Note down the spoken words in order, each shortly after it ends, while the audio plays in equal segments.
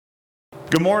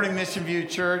Good morning, Mission View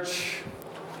Church.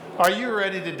 Are you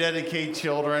ready to dedicate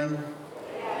children?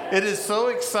 It is so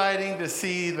exciting to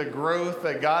see the growth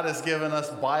that God has given us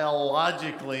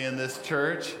biologically in this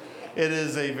church. It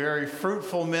is a very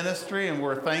fruitful ministry, and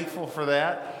we're thankful for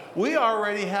that. We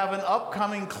already have an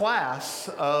upcoming class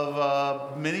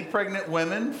of many pregnant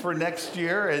women for next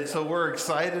year, and so we're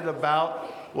excited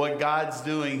about what God's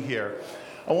doing here.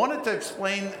 I wanted to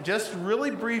explain just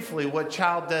really briefly what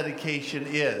child dedication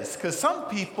is, because some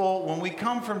people, when we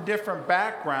come from different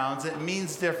backgrounds, it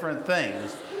means different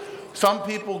things. Some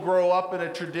people grow up in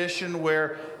a tradition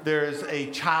where there's a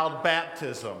child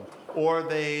baptism, or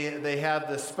they have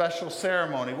this special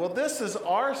ceremony. Well, this is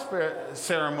our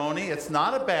ceremony. It's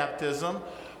not a baptism,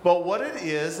 but what it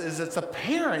is it's a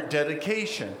parent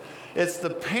dedication. It's the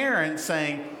parent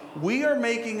saying, we are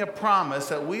making a promise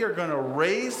that we are going to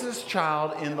raise this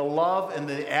child in the love and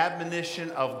the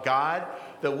admonition of God,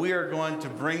 that we are going to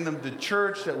bring them to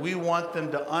church, that we want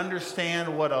them to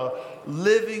understand what a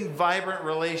living, vibrant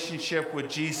relationship with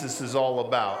Jesus is all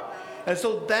about. And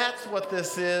so that's what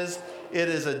this is. It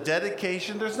is a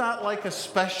dedication. There's not like a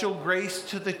special grace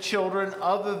to the children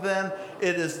other than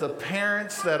it is the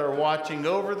parents that are watching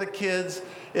over the kids.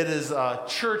 It is a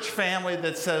church family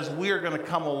that says we are going to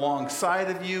come alongside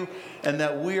of you and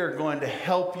that we are going to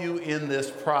help you in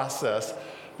this process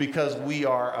because we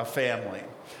are a family.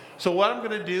 So what I'm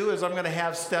going to do is I'm going to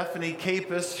have Stephanie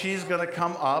Capus. She's going to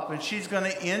come up and she's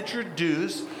going to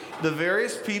introduce the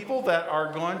various people that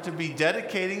are going to be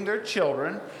dedicating their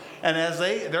children. And as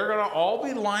they're going to all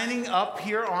be lining up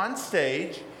here on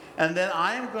stage. And then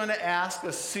I am going to ask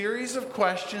a series of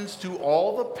questions to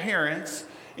all the parents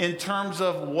in terms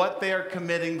of what they are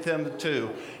committing them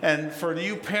to. And for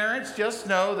you parents, just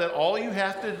know that all you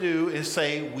have to do is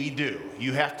say, we do.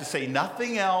 You have to say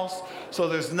nothing else, so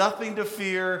there's nothing to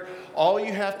fear. All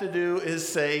you have to do is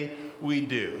say, we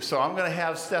do. So I'm going to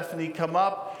have Stephanie come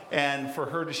up and for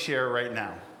her to share right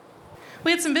now.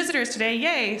 We had some visitors today,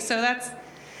 yay, so that's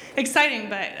exciting,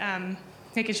 but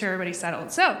making sure everybody's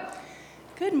settled. So,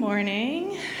 good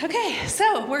morning. Okay,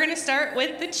 so we're going to start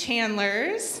with the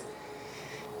Chandlers.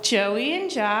 Joey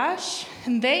and Josh,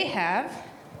 and they have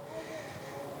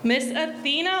Miss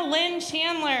Athena Lynn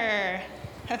Chandler.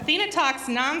 Athena talks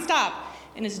nonstop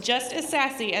and is just as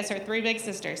sassy as her three big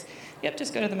sisters. Yep,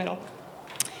 just go to the middle.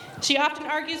 She often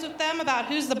argues with them about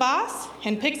who's the boss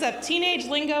and picks up teenage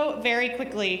lingo very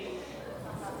quickly.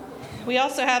 We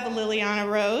also have Liliana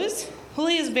Rose.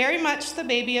 Lily is very much the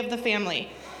baby of the family.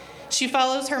 She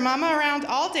follows her mama around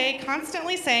all day,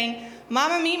 constantly saying,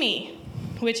 Mama Mimi,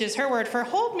 which is her word for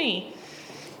hold me.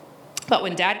 But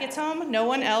when Dad gets home, no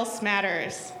one else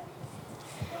matters.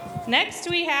 Next,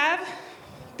 we have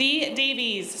the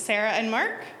Davies, Sarah and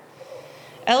Mark.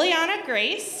 Eliana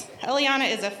Grace.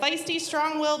 Eliana is a feisty,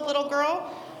 strong-willed little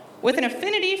girl with an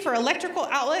affinity for electrical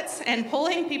outlets and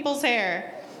pulling people's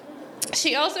hair.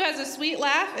 She also has a sweet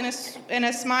laugh and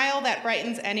a smile that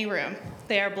brightens any room.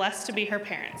 They are blessed to be her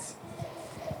parents.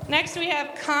 Next, we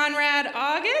have Conrad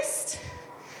August.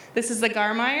 This is the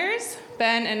Garmeyers,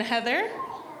 Ben and Heather.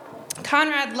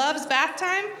 Conrad loves bath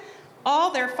time,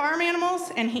 all their farm animals,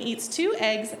 and he eats 2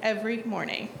 eggs every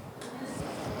morning.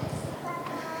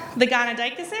 The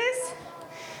Gonadicases.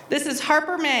 This is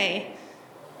Harper May,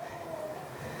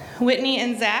 Whitney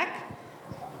and Zach.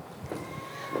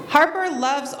 Harper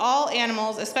loves all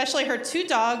animals, especially her 2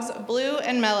 dogs, Blue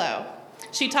and Mellow.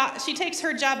 She takes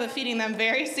her job of feeding them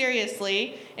very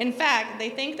seriously. In fact, they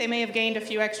think they may have gained a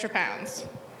few extra pounds.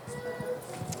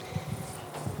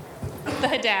 The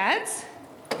Haddads.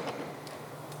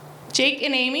 Jake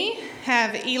and Amy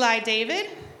have Eli David.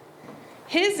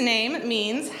 His name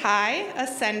means high,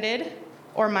 ascended,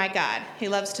 or my God. He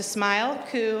loves to smile,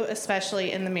 coo,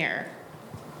 especially in the mirror.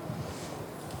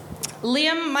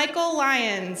 Liam Michael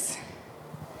Lyons.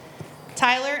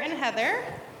 Tyler and Heather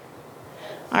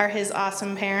are his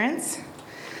awesome parents.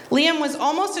 Liam was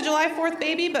almost a July 4th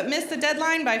baby, but missed the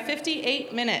deadline by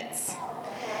 58 minutes.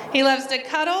 He loves to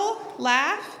cuddle,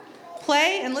 laugh,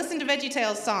 play, and listen to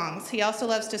VeggieTales songs. He also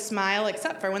loves to smile,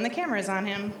 except for when the camera is on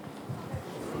him.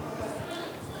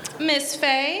 Miss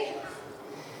Faye.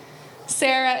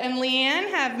 Sarah and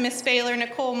Leanne have Miss Fayler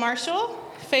Nicole Marshall.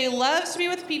 Faye loves to be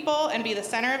with people and be the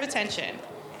center of attention.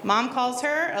 Mom calls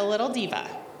her a little diva.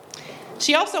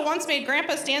 She also once made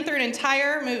Grandpa stand through an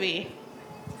entire movie.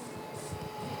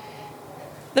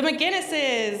 The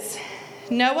McGinnises.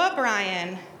 Noah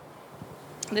Bryan.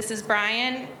 This is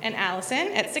Brian and Allison.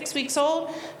 At 6 weeks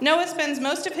old, Noah spends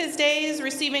most of his days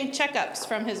receiving checkups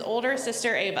from his older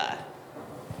sister, Ava.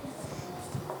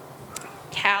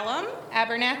 Callum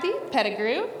Abernathy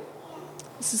Pettigrew.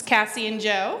 This is Cassie and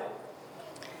Joe.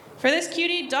 For this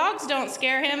cutie, dogs don't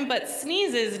scare him, but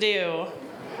sneezes do.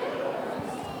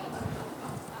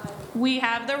 We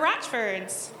have the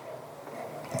Rochfords.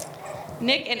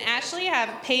 Nick and Ashley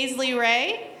have Paisley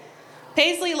Ray.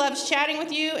 Paisley loves chatting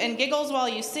with you and giggles while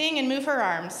you sing and move her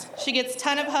arms. She gets a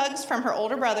ton of hugs from her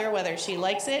older brother, whether she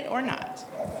likes it or not.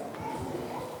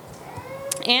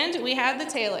 And we have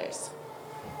the Taylors.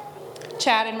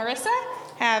 Chad and Marissa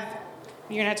have,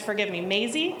 you're gonna have to forgive me,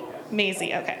 Maisie?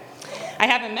 Maisie, okay. I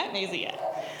haven't met Maisie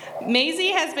yet. Maisie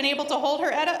has been able to hold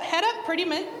her head up pretty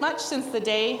much since the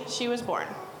day she was born.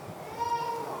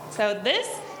 So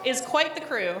this is quite the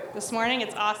crew this morning.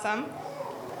 It's awesome.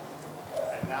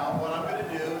 Now what I'm going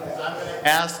to do is I'm going to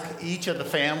ask each of the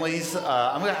families,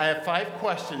 I have 5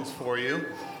 questions for you,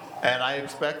 and I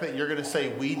expect that you're going to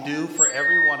say we do for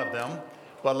every one of them,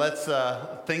 but let's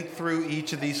think through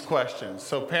each of these questions.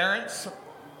 So parents,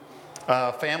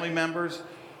 family members,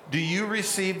 do you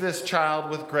receive this child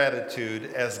with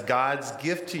gratitude as God's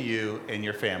gift to you and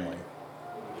your family?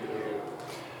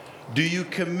 Do you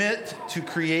commit to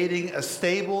creating a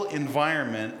stable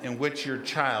environment in which your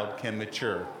child can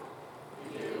mature?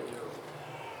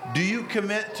 Do you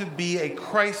commit to be a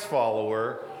Christ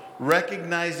follower,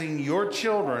 recognizing your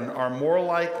children are more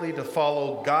likely to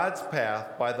follow God's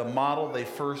path by the model they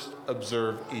first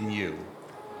observed in you?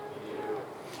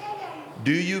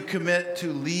 Do you commit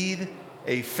to lead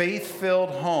a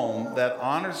faith-filled home that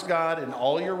honors God in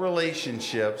all your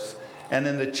relationships and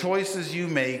in the choices you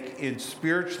make in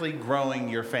spiritually growing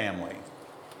your family?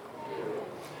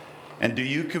 And do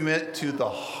you commit to the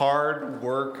hard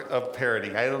work of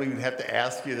parenting? I don't even have to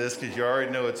ask you this because you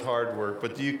already know it's hard work,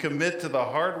 but do you commit to the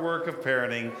hard work of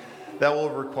parenting that will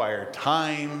require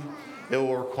time, it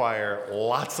will require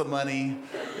lots of money,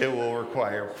 it will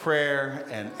require prayer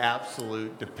and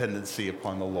absolute dependency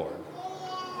upon the Lord?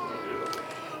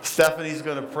 Stephanie's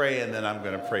going to pray, and then I'm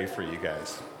going to pray for you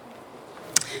guys.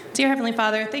 Dear Heavenly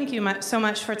Father, thank you so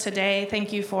much for today.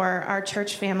 Thank you for our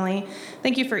church family.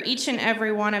 Thank you for each and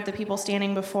every one of the people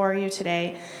standing before you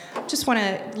today. Just want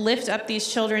to lift up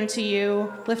these children to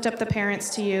you, lift up the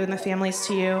parents to you and the families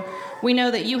to you. We know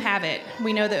that you have it.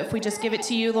 We know that if we just give it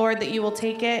to you, Lord, that you will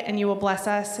take it and you will bless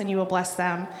us and you will bless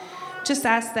them. Just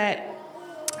ask that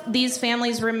these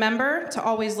families remember to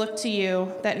always look to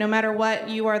you, that no matter what,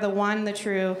 you are the one, the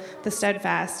true, the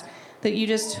steadfast, that you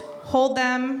just hold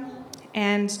them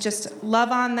and just love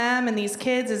on them and these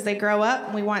kids as they grow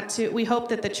up. We hope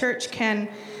that the church can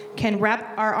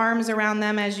wrap our arms around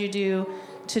them as you do,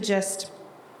 to just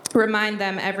remind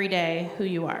them every day who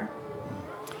you are.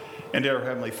 And dear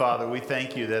Heavenly Father, we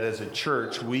thank you that as a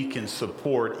church we can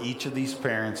support each of these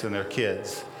parents and their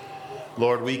kids.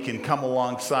 Lord, we can come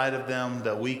alongside of them,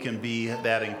 that we can be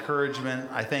that encouragement.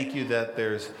 I thank you that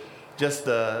there's just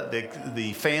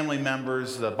the family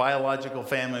members, the biological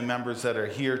family members that are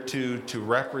here to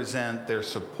represent their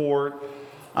support.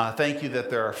 Thank you that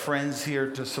there are friends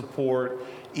here to support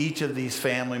each of these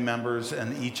family members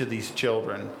and each of these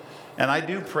children. And I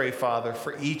do pray, Father,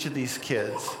 for each of these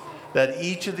kids, that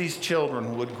each of these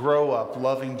children would grow up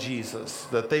loving Jesus,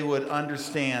 that they would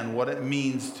understand what it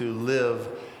means to live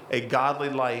a godly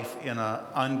life in an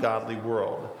ungodly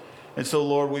world. And so,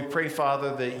 Lord, we pray,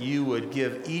 Father, that you would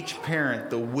give each parent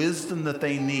the wisdom that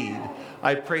they need.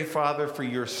 I pray, Father, for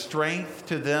your strength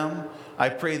to them. I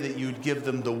pray that you would give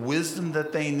them the wisdom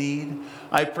that they need.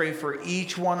 I pray for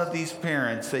each one of these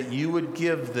parents that you would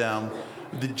give them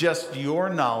just your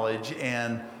knowledge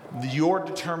and your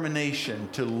determination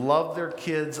to love their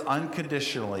kids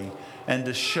unconditionally and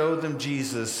to show them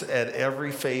Jesus at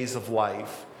every phase of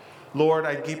life. Lord,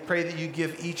 I pray that you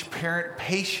give each parent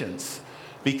patience,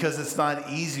 because it's not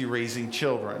easy raising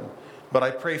children. But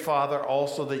I pray, Father,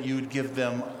 also that you would give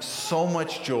them so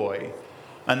much joy,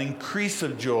 an increase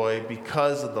of joy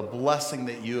because of the blessing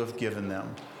that you have given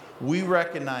them. We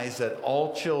recognize that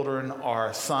all children are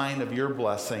a sign of your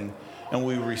blessing, and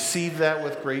we receive that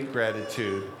with great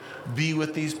gratitude. Be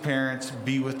with these parents,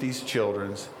 be with these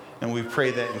children, and we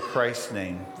pray that in Christ's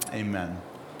name. Amen.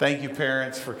 Thank you,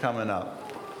 parents, for coming up.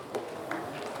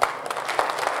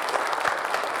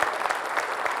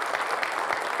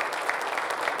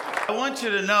 I want you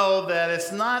to know that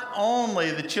it's not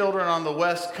only the children on the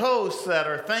West Coast that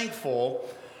are thankful.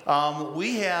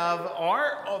 We have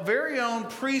our very own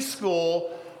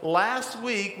preschool. Last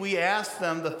week, we asked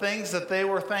them the things that they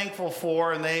were thankful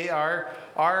for, and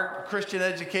our Christian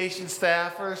education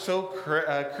staff are so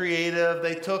creative.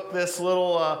 They took this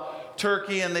little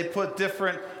turkey and they put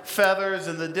different feathers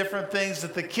and the different things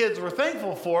that the kids were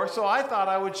thankful for. So I thought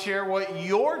I would share what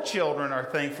your children are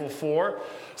thankful for.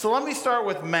 So let me start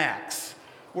with Max.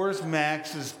 Where's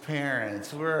Max's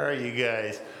parents? Where are you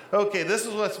guys? Okay, this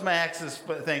is what Max is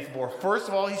thankful for. First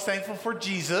of all, he's thankful for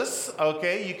Jesus.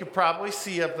 Okay, you could probably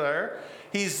see up there.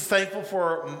 He's thankful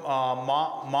for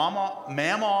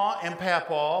Mama and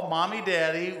Papa, Mommy,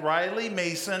 Daddy, Riley,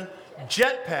 Mason,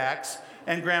 jetpacks,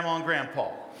 and Grandma and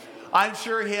Grandpa. I'm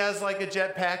sure he has like a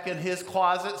jetpack in his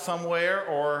closet somewhere,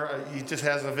 or he just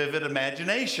has a vivid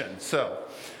imagination. So,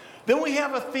 then we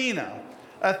have Athena.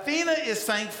 Athena is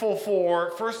thankful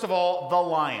for, first of all, the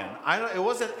lion. It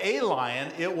wasn't a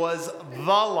lion, it was the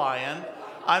lion.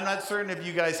 I'm not certain if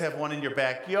you guys have one in your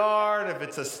backyard, if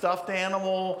it's a stuffed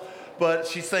animal, but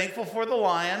she's thankful for the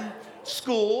lion.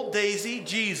 School, Daisy,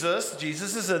 Jesus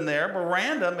is in there.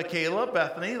 Miranda, Michaela,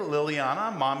 Bethany,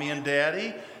 Liliana, Mommy and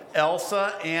Daddy,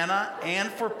 Elsa, Anna,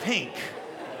 and for pink.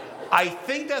 I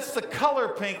think that's the color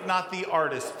pink, not the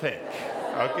artist pink.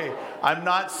 Okay, I'm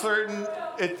not certain.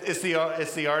 It's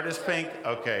the artist pink?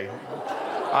 Okay.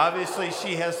 Obviously,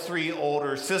 she has 3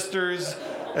 older sisters,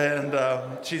 and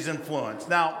she's influenced.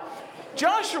 Now,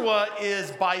 Joshua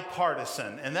is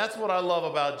bipartisan, and that's what I love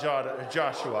about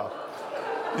Joshua.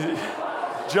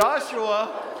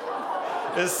 Joshua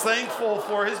is thankful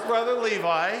for his brother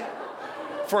Levi,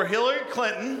 for Hillary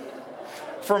Clinton,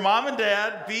 for Mom and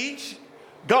Dad, Beach,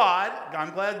 God,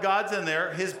 I'm glad God's in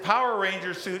there, his Power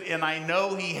Ranger suit, and I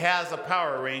know he has a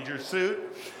Power Ranger suit,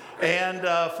 and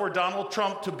for Donald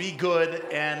Trump to be good,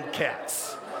 and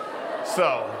cats.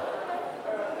 So,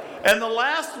 and the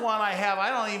last one I have,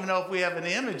 I don't even know if we have an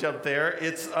image up there,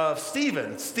 it's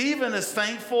Stephen. Stephen is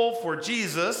thankful for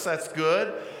Jesus, that's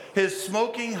good, his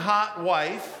smoking hot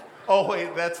wife. Oh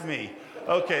wait, that's me.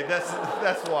 Okay,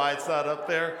 that's why it's not up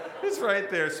there. It's right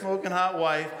there, smoking hot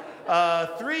wife.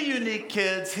 3 unique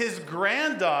kids, his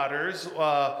granddaughters,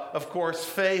 of course,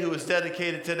 Faye, who is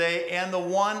dedicated today, and the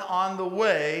one on the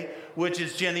way, which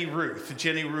is Jenny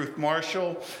Ruth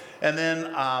Marshall. And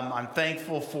then I'm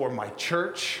thankful for my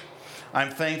church. I'm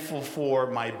thankful for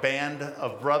my band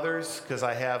of brothers, because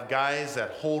I have guys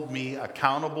that hold me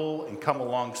accountable and come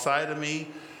alongside of me,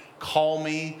 call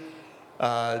me,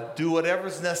 do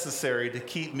whatever's necessary to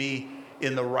keep me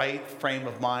in the right frame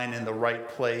of mind, in the right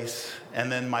place,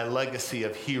 and then my legacy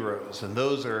of heroes. And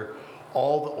those are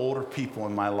all the older people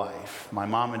in my life, my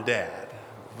mom and dad,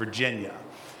 Virginia,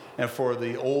 and for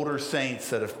the older saints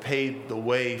that have paved the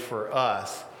way for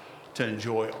us to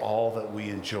enjoy all that we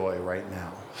enjoy right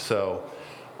now. So,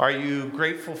 are you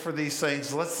grateful for these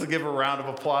things? Let's give a round of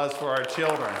applause for our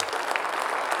children.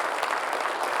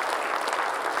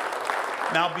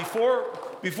 Now,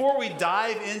 before we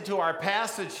dive into our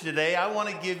passage today, I want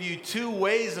to give you 2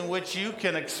 ways in which you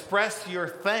can express your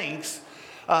thanks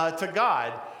to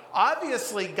God.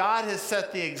 Obviously, God has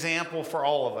set the example for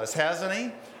all of us, hasn't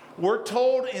he? We're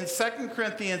told in 2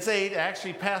 Corinthians 8,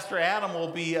 actually Pastor Adam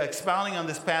will be expounding on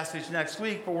this passage next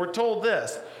week, but we're told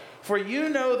this: "For you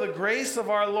know the grace of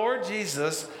our Lord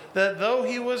Jesus, that though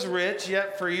he was rich,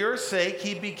 yet for your sake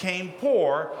he became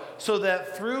poor, so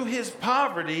that through his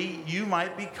poverty you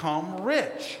might become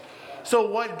rich." So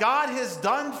what God has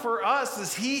done for us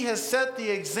is he has set the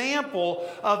example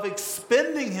of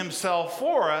expending himself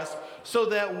for us so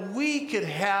that we could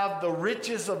have the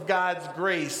riches of God's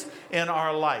grace in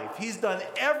our life. He's done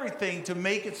everything to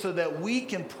make it so that we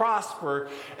can prosper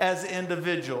as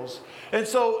individuals. And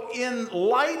so in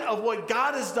light of what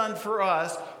God has done for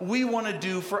us, we want to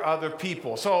do for other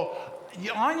people. So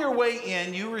on your way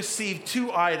in, you receive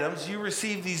 2 items. You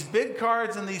receive these big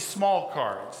cards and these small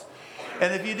cards.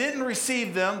 And if you didn't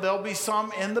receive them, there'll be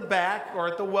some in the back or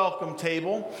at the welcome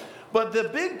table. But the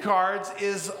big cards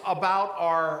is about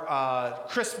our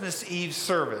Christmas Eve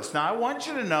service. Now, I want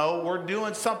you to know we're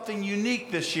doing something unique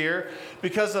this year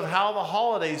because of how the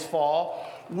holidays fall.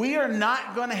 We are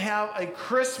not going to have a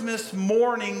Christmas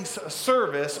morning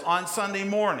service on Sunday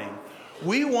morning.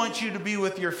 We want you to be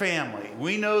with your family.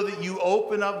 We know that you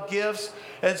open up gifts.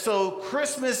 And so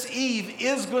Christmas Eve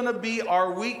is going to be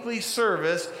our weekly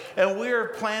service. And we are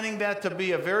planning that to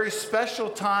be a very special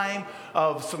time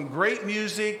of some great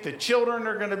music. The children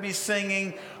are going to be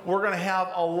singing. We're going to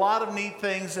have a lot of neat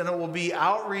things. And it will be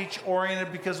outreach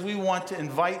oriented because we want to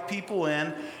invite people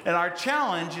in. And our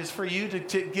challenge is for you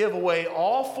to give away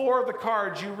all 4 of the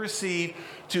cards you receive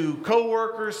to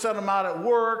coworkers, send them out at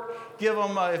work, give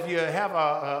them, if you have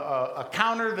a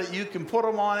counter that you can put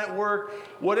them on at work,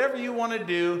 whatever you want to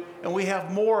do. And we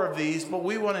have more of these, but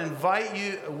we want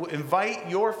to invite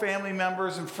your family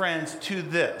members and friends to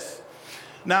this.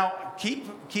 Now,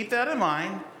 keep that in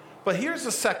mind, but here's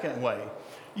the second way.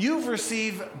 You've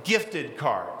received gifted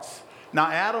cards. Now,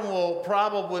 Adam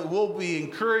will be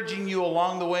encouraging you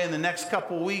along the way in the next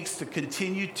couple weeks to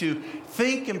continue to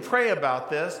think and pray about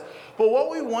this. But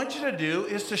what we want you to do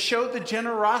is to show the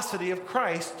generosity of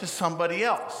Christ to somebody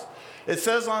else. It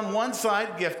says on one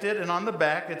side, gifted, and on the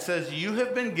back it says, you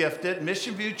have been gifted.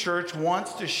 Mission View Church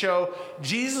wants to show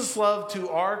Jesus' love to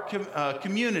our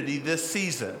community this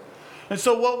season. And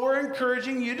so what we're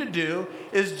encouraging you to do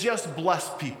is just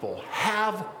bless people.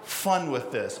 Have fun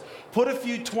with this. Put a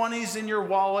few 20s in your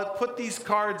wallet, put these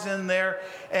cards in there,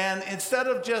 and instead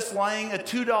of just laying a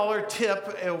 $2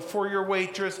 tip for your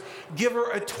waitress, give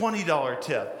her a $20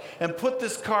 tip. And put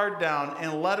this card down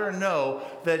and let her know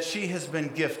that she has been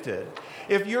gifted.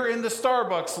 If you're in the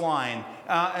Starbucks line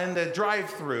and the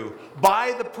drive-thru,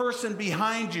 buy the person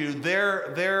behind you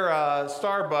their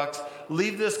Starbucks.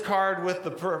 Leave this card with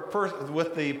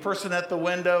the person at the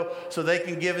window so they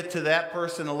can give it to that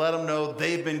person and let them know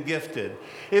they've been gifted.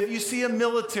 If you see a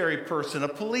military person, a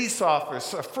police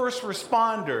officer, a first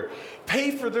responder,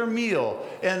 pay for their meal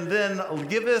and then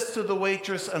give this to the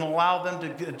waitress and allow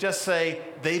them to just say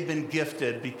they've been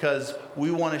gifted because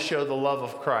we want to show the love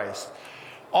of Christ.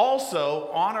 Also,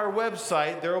 on our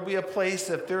website, there will be a place,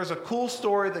 if there's a cool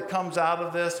story that comes out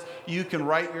of this, you can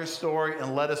write your story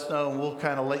and let us know, and we'll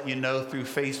kind of let you know through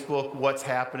Facebook what's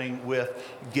happening with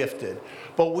Gifted.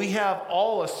 But we have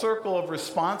all a circle of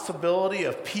responsibility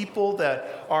of people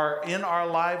that are in our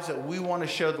lives that we want to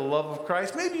show the love of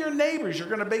Christ. Maybe your neighbors, you're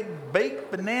going to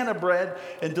bake banana bread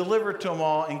and deliver it to them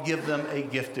all and give them a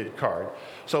gifted card.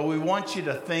 So we want you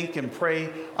to think and pray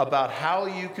about how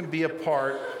you can be a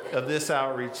part of this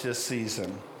outreach this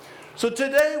season. So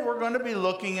today we're going to be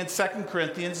looking at 2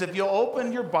 Corinthians. If you'll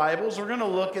open your Bibles, we're going to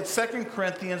look at 2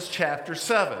 Corinthians chapter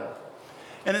 7.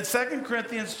 And in 2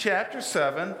 Corinthians chapter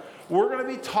 7, we're going to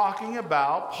be talking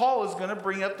about, Paul is going to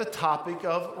bring up the topic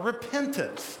of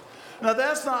repentance. Now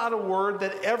that's not a word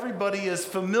that everybody is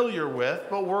familiar with,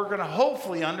 but we're going to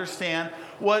hopefully understand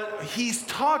what he's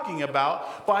talking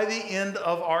about by the end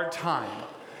of our time.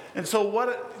 And so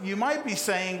what you might be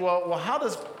saying, well, how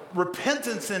does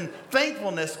repentance and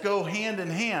thankfulness go hand in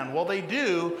hand? Well, they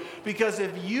do, because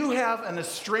if you have an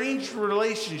estranged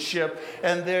relationship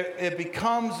and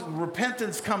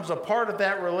repentance comes a part of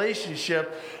that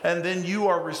relationship, and then you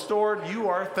are restored, you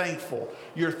are thankful.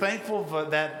 You're thankful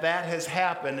that has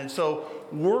happened. And so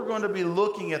we're going to be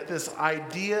looking at this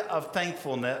idea of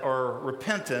thankfulness or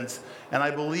repentance, and I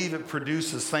believe it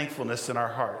produces thankfulness in our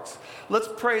hearts. Let's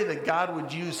pray that God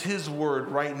would use His word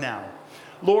right now.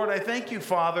 Lord, I thank you,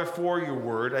 Father, for your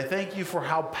word. I thank you for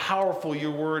how powerful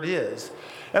your word is.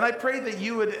 And I pray that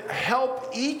you would help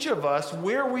each of us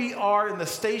where we are in the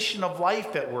station of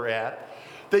life that we're at,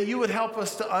 that you would help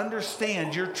us to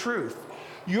understand your truth.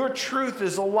 Your truth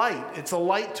is a light. It's a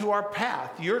light to our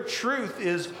path. Your truth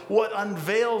is what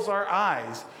unveils our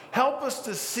eyes. Help us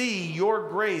to see your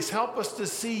grace. Help us to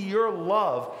see your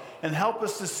love. And help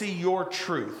us to see your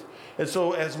truth. And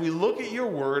so as we look at your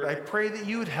word, I pray that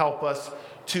you would help us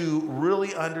to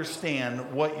really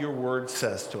understand what your word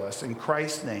says to us. In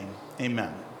Christ's name,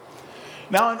 amen.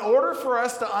 Now, in order for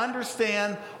us to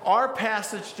understand our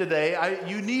passage today,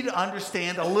 you need to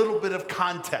understand a little bit of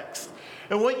context.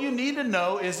 And what you need to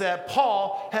know is that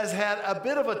Paul has had a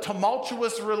bit of a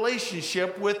tumultuous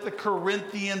relationship with the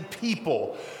Corinthian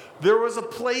people. There was a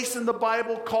place in the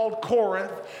Bible called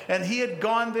Corinth, and he had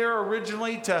gone there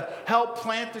originally to help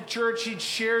plant the church. He'd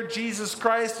shared Jesus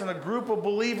Christ, and a group of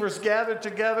believers gathered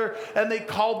together, and they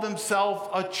called themselves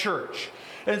a church.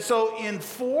 And so in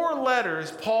 4 letters,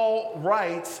 Paul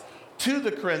writes to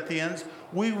the Corinthians,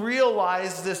 we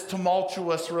realize this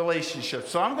tumultuous relationship.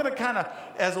 So I'm going to kind of,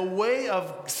 as a way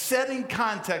of setting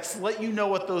context, let you know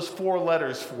what those 4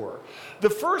 letters were. The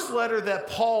first letter that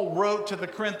Paul wrote to the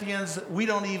Corinthians, we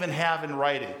don't even have in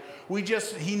writing. We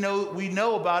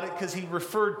know about it because he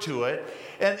referred to it.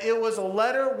 And it was a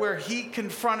letter where he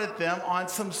confronted them on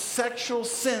some sexual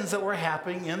sins that were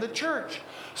happening in the church.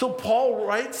 So Paul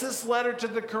writes this letter to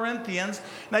the Corinthians.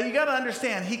 Now you got to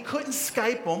understand, he couldn't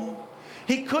Skype them.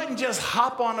 He couldn't just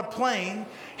hop on a plane.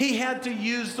 He had to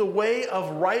use the way of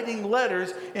writing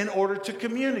letters in order to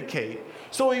communicate.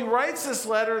 So he writes this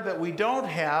letter that we don't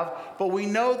have, but we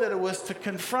know that it was to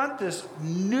confront this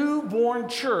newborn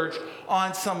church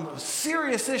on some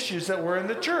serious issues that were in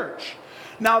the church.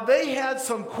 Now, they had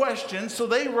some questions, so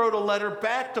they wrote a letter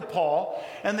back to Paul,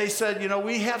 and they said,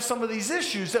 we have some of these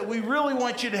issues that we really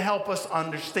want you to help us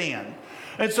understand.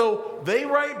 And so they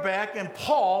write back, and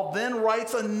Paul then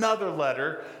writes another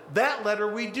letter. That letter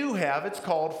we do have. It's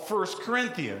called 1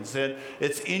 Corinthians. And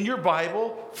it's in your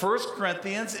Bible. 1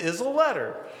 Corinthians is a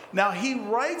letter. Now, he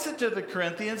writes it to the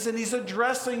Corinthians, and he's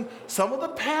addressing some of the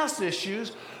past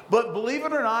issues. But believe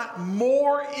it or not,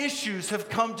 more issues have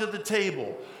come to the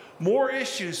table. More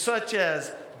issues such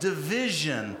as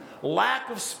division, lack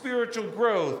of spiritual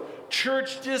growth,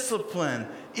 church discipline,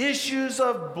 issues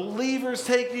of believers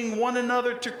taking one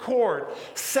another to court,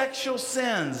 sexual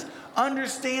sins,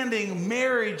 understanding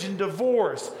marriage and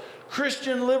divorce,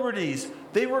 Christian liberties.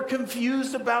 They were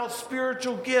confused about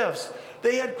spiritual gifts.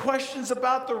 They had questions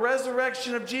about the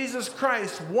resurrection of Jesus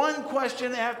Christ, one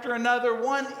question after another,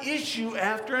 one issue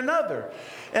after another.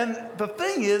 And the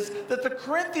thing is that the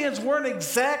Corinthians weren't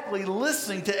exactly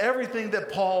listening to everything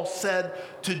that Paul said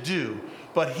to do,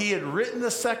 but he had written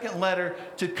the second letter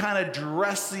to kind of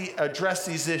address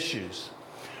these issues.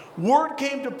 Word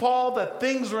came to Paul that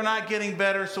things were not getting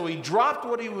better, so he dropped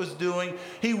what he was doing.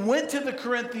 He went to the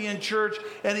Corinthian church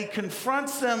and he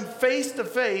confronts them face to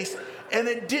face. And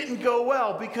it didn't go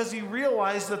well because he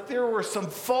realized that there were some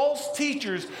false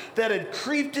teachers that had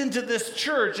creeped into this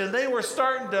church, and they were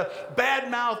starting to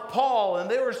badmouth Paul,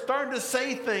 and they were starting to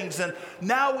say things. And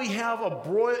now we have a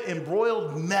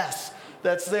embroiled mess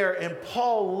that's there. And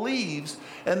Paul leaves,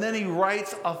 and then he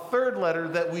writes a third letter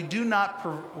that we do not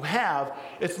have.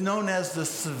 It's known as the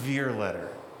severe letter.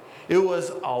 It was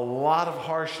a lot of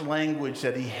harsh language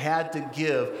that he had to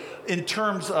give in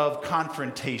terms of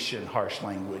confrontation, harsh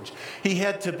language. He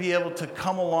had to be able to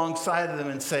come alongside of them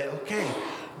and say, okay,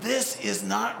 this is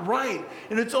not right.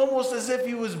 And it's almost as if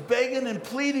he was begging and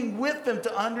pleading with them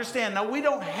to understand. Now, we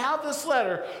don't have this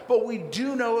letter, but we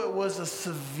do know it was a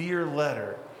severe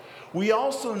letter. We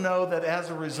also know that as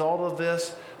a result of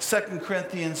this, 2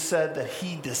 Corinthians said that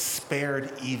he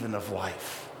despaired even of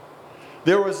life.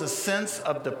 There was a sense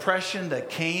of depression that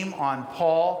came on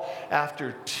Paul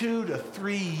after 2 to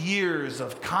 3 years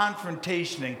of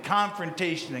confrontation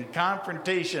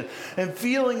and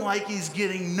feeling like he's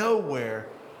getting nowhere,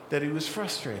 that he was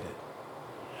frustrated.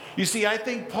 You see, I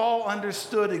think Paul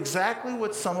understood exactly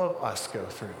what some of us go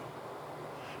through.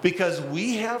 Because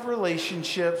we have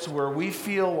relationships where we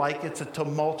feel like it's a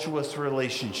tumultuous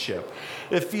relationship.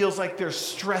 It feels like there's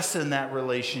stress in that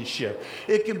relationship.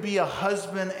 It can be a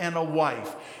husband and a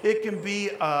wife. It could be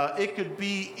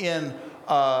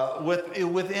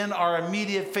within our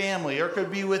immediate family, or it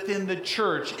could be within the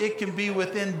church. It can be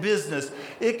within business.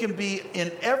 It can be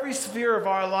in every sphere of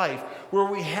our life where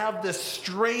we have this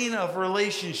strain of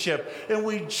relationship and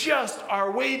we just are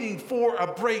waiting for a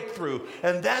breakthrough.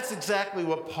 And that's exactly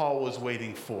what Paul was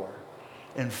waiting for.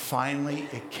 And finally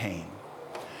it came.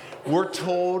 We're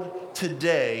told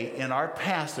today in our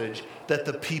passage that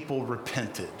the people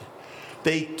repented.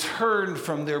 They turned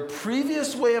from their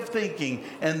previous way of thinking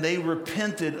and they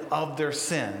repented of their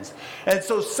sins. And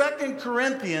so 2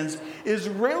 Corinthians is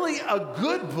really a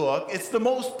good book. It's the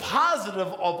most positive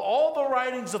of all the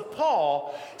writings of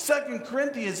Paul. 2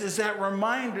 Corinthians is that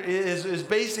reminder, is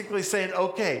basically saying,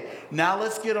 okay, now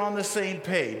let's get on the same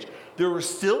page. There were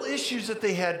still issues that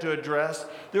they had to address.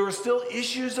 There were still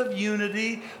issues of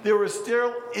unity. There were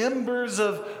still embers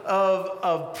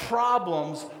of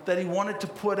problems that he wanted to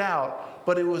put out.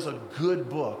 But it was a good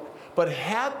book. But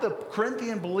had the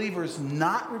Corinthian believers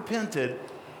not repented,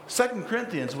 2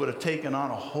 Corinthians would have taken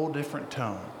on a whole different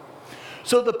tone.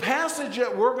 So the passage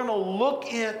that we're going to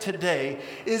look at today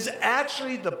is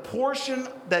actually the portion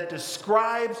that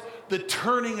describes the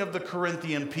turning of the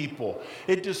Corinthian people.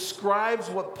 It describes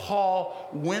what Paul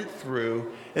went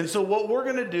through. And so what we're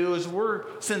going to do is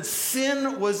since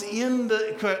sin was in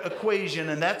the equation,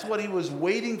 and that's what he was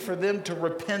waiting for them to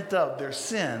repent of, their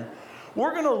sin,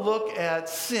 we're going to look at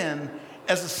sin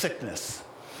as a sickness.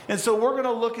 And so we're going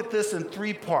to look at this in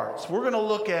 3 parts. We're going to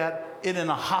look at it in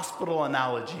a hospital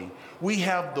analogy. We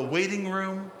have the waiting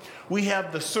room, we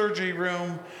have the surgery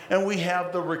room, and we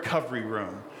have the recovery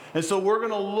room. And so we're going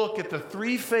to look at the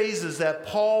 3 phases that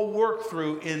Paul worked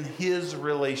through in his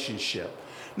relationship.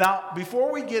 Now,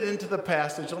 before we get into the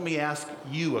passage, let me ask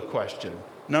you a question.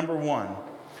 Number 1,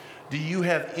 do you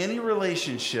have any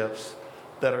relationships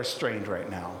that are strained right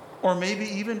now? Or maybe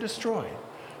even destroyed?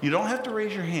 You don't have to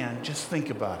raise your hand, just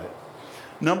think about it.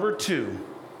 Number 2,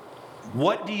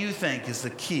 what do you think is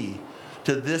the key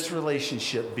to this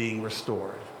relationship being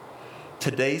restored?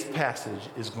 Today's passage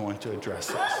is going to address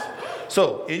this.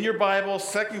 So, in your Bible,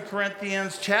 2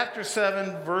 Corinthians chapter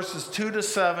 7, verses 2 to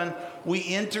 7,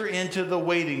 we enter into the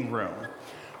waiting room.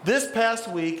 This past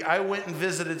week, I went and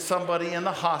visited somebody in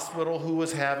the hospital who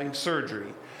was having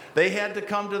surgery. They had to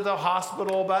come to the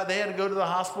hospital they had to go to the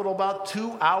hospital about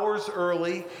 2 hours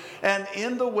early. And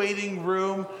in the waiting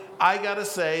room, I gotta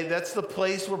say, that's the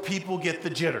place where people get the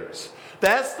jitters.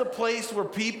 That's the place where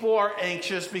people are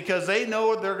anxious because they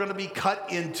know they're going to be cut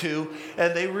into,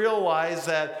 and they realize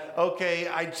that, okay,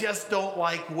 I just don't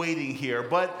like waiting here.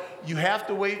 But you have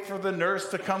to wait for the nurse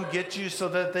to come get you so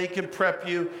that they can prep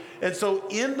you. And so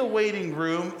in the waiting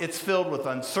room, it's filled with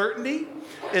uncertainty,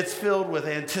 it's filled with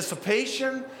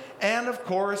anticipation, and of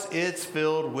course, it's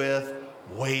filled with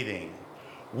waiting.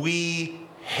 We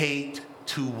hate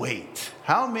to wait.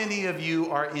 How many of you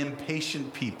are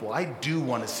impatient people? I do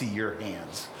want to see your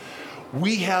hands.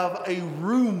 We have a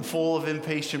room full of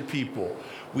impatient people.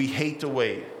 We hate to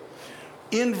wait.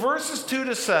 In verses 2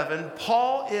 to 7,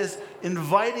 Paul is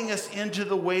inviting us into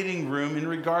the waiting room in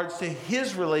regards to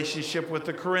his relationship with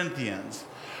the Corinthians.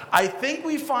 I think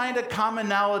we find a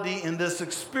commonality in this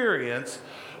experience.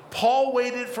 Paul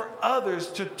waited for others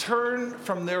to turn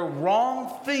from their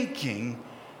wrong thinking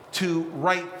to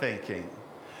right thinking.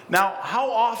 Now, how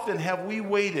often have we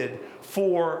waited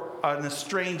for an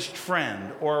estranged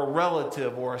friend or a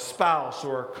relative or a spouse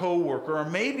or a coworker, or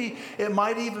maybe it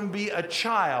might even be a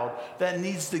child that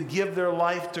needs to give their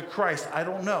life to Christ? I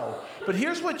don't know. But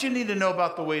here's what you need to know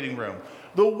about the waiting room.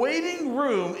 The waiting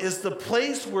room is the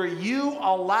place where you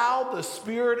allow the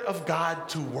Spirit of God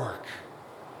to work.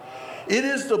 It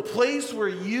is the place where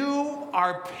you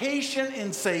are patient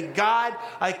and say, God,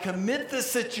 I commit this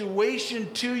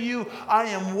situation to you. I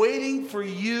am waiting for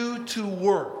you to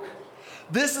work.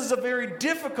 This is a very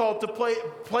difficult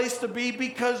place to be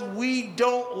because we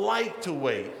don't like to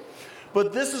wait.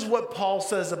 But this is what Paul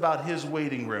says about his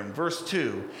waiting room. Verse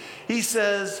 2, he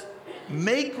says,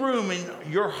 make room in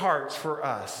your hearts for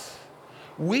us.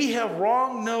 We have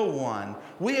wronged no one.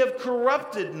 We have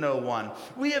corrupted no one.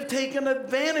 We have taken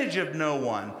advantage of no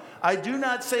one. I do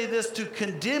not say this to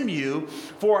condemn you,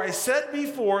 for I said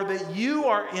before that you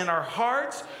are in our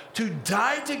hearts to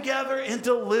die together and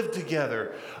to live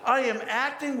together. I am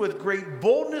acting with great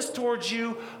boldness towards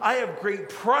you. I have great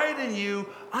pride in you.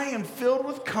 I am filled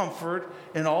with comfort.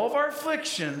 In all of our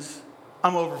afflictions,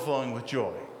 I'm overflowing with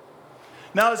joy.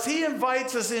 Now, as he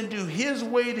invites us into his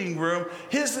waiting room,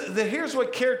 here's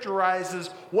what characterizes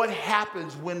what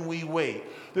happens when we wait.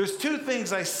 There's two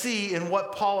things I see in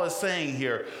what Paul is saying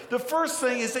here. The first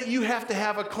thing is that you have to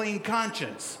have a clean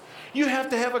conscience. You have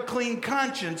to have a clean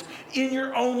conscience in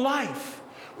your own life,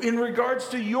 in regards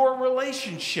to your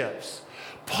relationships.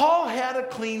 Paul had a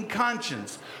clean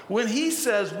conscience. When he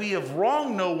says we have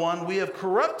wronged no one, we have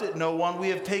corrupted no one, we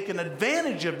have taken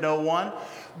advantage of no one,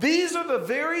 these are the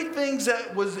very things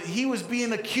that he was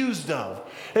being accused of.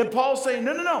 And Paul's saying,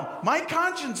 no, my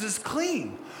conscience is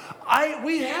clean.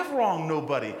 We have wronged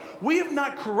nobody. We have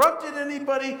not corrupted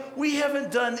anybody. We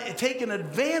haven't taken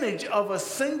advantage of a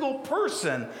single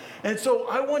person. And so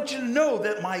I want you to know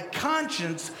that my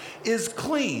conscience is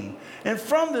clean. And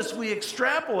from this, we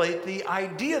extrapolate the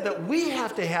idea that we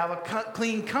have to have a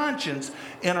clean conscience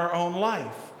in our own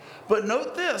life. But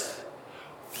note this,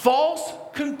 false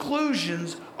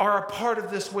conclusions are a part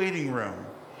of this waiting room.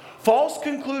 False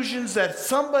conclusions that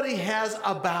somebody has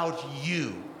about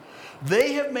you.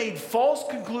 They have made false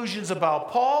conclusions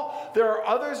about Paul. There are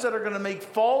others that are going to make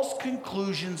false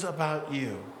conclusions about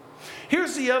you.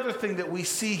 Here's the other thing that we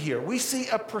see here. We see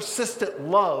a persistent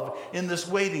love in this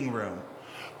waiting room.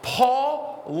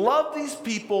 Paul loved these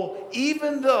people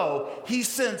even though he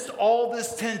sensed all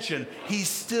this tension. He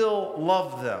still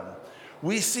loved them.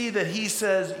 We see that he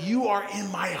says, you are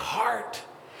in my heart.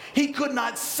 He could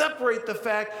not separate the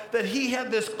fact that he had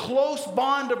this close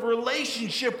bond of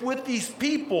relationship with these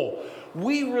people.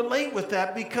 We relate with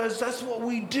that because that's what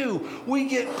we do. We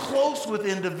get close with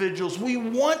individuals. We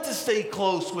want to stay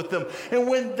close with them. And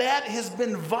when that has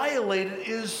been violated, it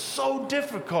is so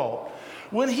difficult.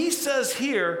 When he says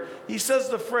here, he says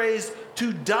the phrase,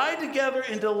 to die together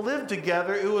and to live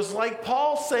together, it was like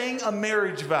Paul saying a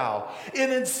marriage vow.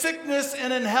 And in sickness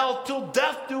and in health, till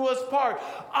death do us part.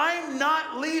 I'm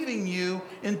not leaving you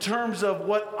in terms of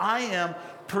what I am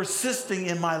persisting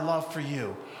in my love for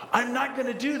you. I'm not going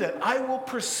to do that. I will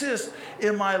persist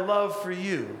in my love for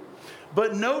you.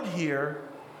 But note here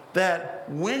that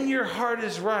when your heart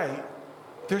is right,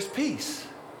 there's peace.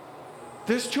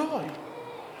 There's joy.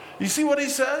 You see what he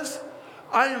says?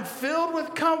 I am filled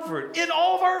with comfort in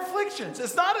all of our afflictions.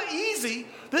 It's not easy.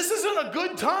 This isn't a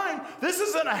good time. This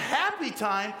isn't a happy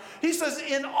time. He says,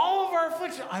 in all of our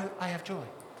afflictions, I have joy.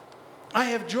 I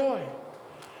have joy.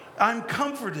 I'm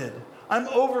comforted. I'm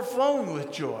overflowing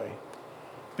with joy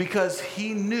because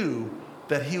he knew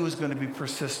that he was going to be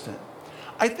persistent.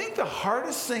 I think the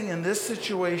hardest thing in this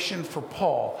situation for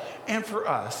Paul and for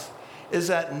us is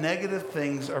that negative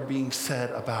things are being said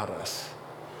about us.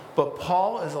 But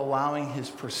Paul is allowing his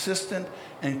persistent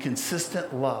and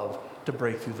consistent love to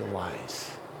break through the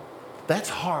lies. That's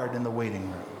hard in the waiting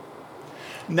room.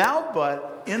 Now,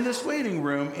 but in this waiting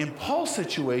room, in Paul's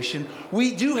situation,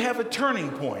 we do have a turning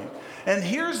point. And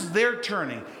here's their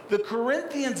turning. The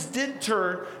Corinthians did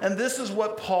turn, and this is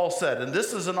what Paul said. And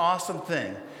this is an awesome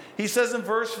thing. He says in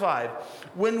verse 5,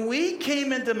 when we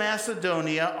came into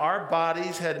Macedonia, our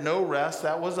bodies had no rest.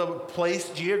 That was a place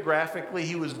geographically.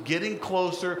 He was getting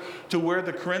closer to where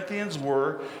the Corinthians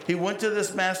were. He went to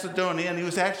this Macedonia, and he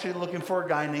was actually looking for a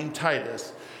guy named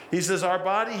Titus. He says, our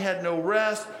body had no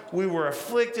rest. We were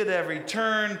afflicted every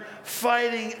turn,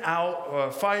 fighting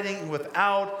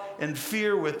without and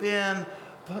fear within.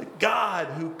 But God,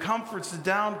 who comforts the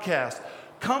downcast,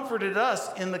 comforted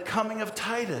us in the coming of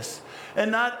Titus. And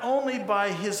not only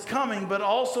by his coming, but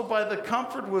also by the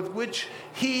comfort with which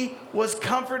he was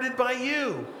comforted by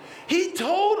you. He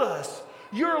told us,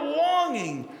 your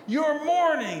longing, your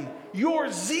mourning,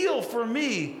 your zeal for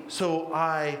me, so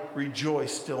I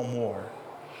rejoice still more.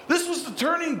 This was the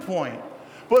turning point.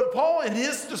 But Paul, in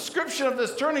his description of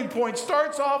this turning point,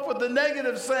 starts off with the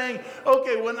negative, saying,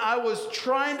 okay, when I was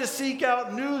trying to seek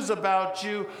out news about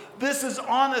you, this is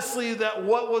honestly that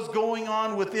what was going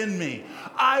on within me.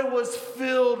 I was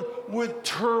filled with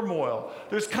turmoil.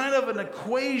 There's kind of an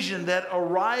equation that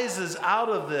arises out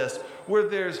of this, where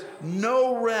there's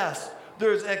no rest.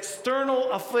 There's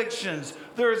external afflictions.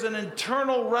 There's an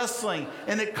internal wrestling,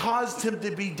 and it caused him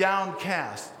to be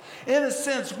downcast. In a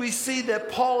sense, we see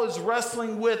that Paul is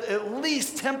wrestling with at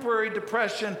least temporary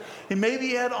depression, and maybe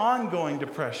he had ongoing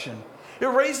depression. It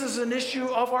raises an issue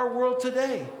of our world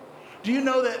today. Do you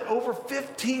know that over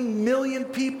 15 million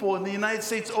people in the United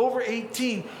States over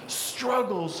 18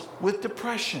 struggles with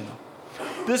depression?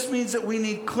 This means that we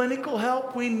need clinical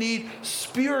help, we need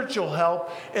spiritual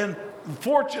help, and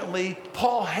fortunately,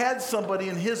 Paul had somebody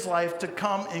in his life to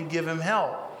come and give him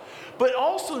help. But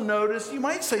also notice, you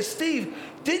might say, Steve,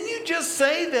 didn't you just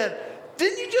say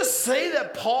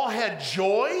that Paul had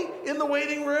joy in the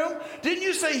waiting room? Didn't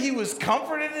you say he was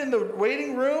comforted in the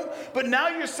waiting room? But now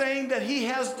you're saying that he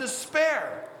has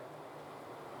despair.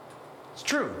 It's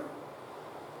true.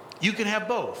 You can have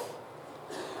both.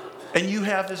 And you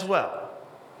have as well.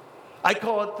 I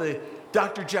call it the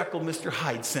Dr. Jekyll, Mr.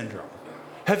 Hyde syndrome.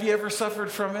 Have you ever suffered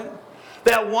from it?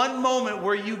 That one moment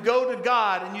where you go to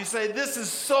God and you say, this is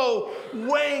so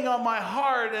weighing on my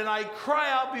heart, and I cry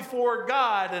out before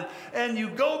God, and you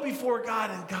go before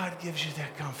God, and God gives you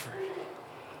that comfort.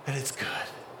 And it's good.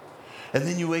 And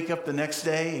then you wake up the next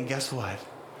day, and guess what?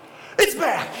 It's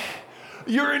back.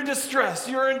 You're in distress,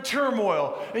 you're in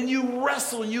turmoil, and you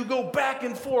wrestle, and you go back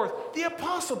and forth. The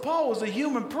Apostle Paul was a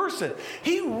human person.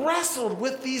 He wrestled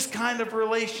with these kind of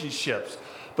relationships.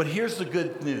 But here's the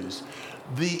good news.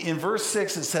 In verse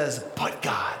 6 it says, but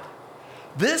God.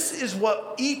 This is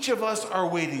what each of us are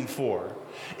waiting for.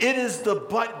 It is the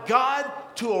but God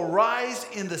to arise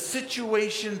in the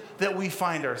situation that we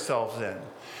find ourselves in.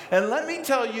 And let me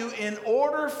tell you, in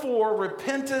order for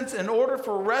repentance, in order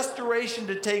for restoration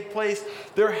to take place,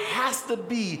 there has to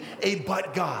be a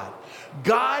but God.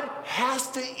 God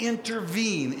has to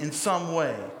intervene in some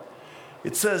way.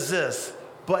 It says this,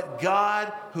 but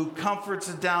God, who comforts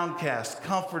the downcast,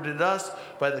 comforted us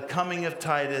by the coming of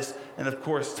Titus. And of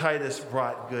course, Titus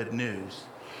brought good news.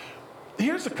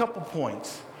 Here's a couple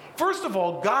points. First of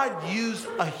all, God used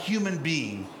a human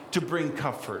being to bring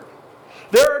comfort.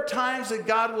 There are times that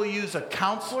God will use a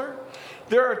counselor.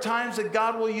 There are times that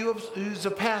God will use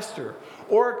a pastor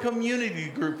or a community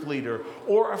group leader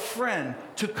or a friend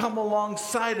to come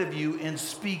alongside of you and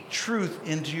speak truth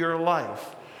into your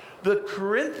life. The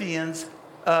Corinthians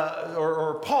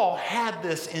or Paul had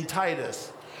this in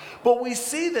Titus. But we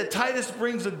see that Titus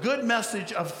brings a good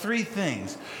message of three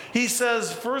things. He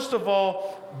says, first of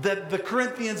all, that the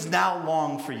Corinthians now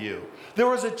long for you. There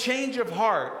was a change of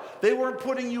heart. They weren't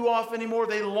putting you off anymore.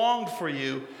 They longed for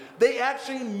you. They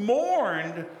actually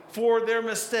mourned for their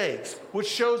mistakes, which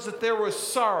shows that there was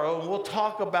sorrow. And we'll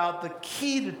talk about the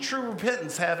key to true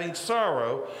repentance, having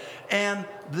sorrow, and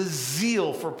the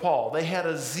zeal for Paul. They had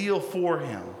a zeal for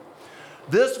him.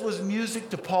 This was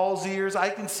music to Paul's ears. I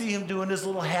can see him doing his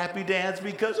little happy dance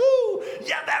because, ooh,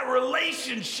 yeah, that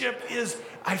relationship is,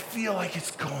 I feel like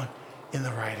it's going in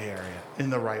the right area, in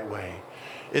the right way.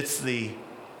 It's the,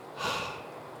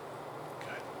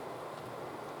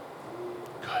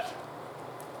 good.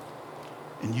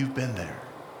 And you've been there.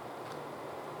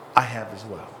 I have as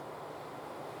well.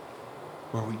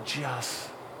 Where we just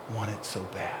want it so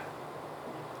bad.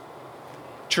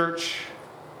 Church,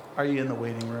 are you in the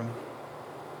waiting room?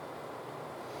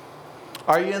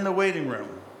 Are you in the waiting room?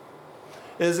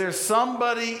 Is there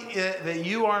somebody that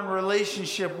you are in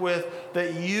relationship with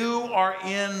that you are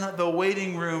in the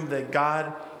waiting room that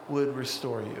God would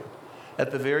restore you?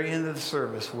 At the very end of the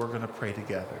service, we're going to pray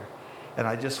together. And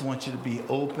I just want you to be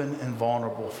open and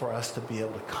vulnerable for us to be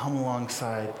able to come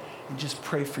alongside and just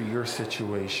pray for your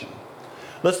situation.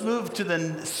 Let's move to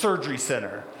the surgery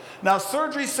center. Now,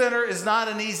 surgery center is not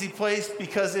an easy place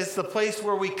because it's the place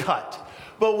where we cut.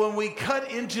 But when we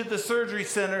cut into the surgery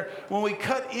center, when we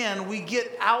cut in, we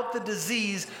get out the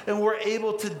disease and we're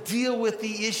able to deal with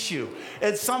the issue.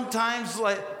 And sometimes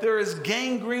there is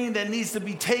gangrene that needs to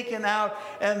be taken out,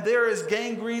 and there is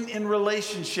gangrene in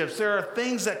relationships. There are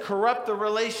things that corrupt the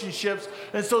relationships,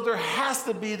 and so there has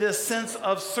to be this sense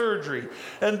of surgery.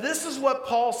 And this is what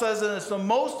Paul says, and it's the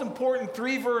most important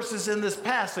 3 verses in this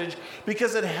passage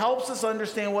because it helps us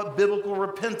understand what biblical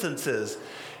repentance is.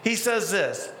 He says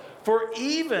this,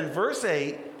 verse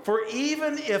 8, for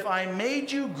even if I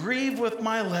made you grieve with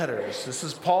my letters, this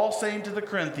is Paul saying to the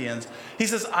Corinthians, he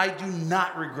says, I do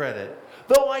not regret it.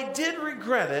 Though I did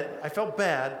regret it, I felt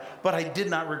bad, but I did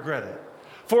not regret it.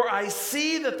 For I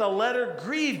see that the letter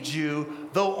grieved you,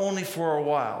 though only for a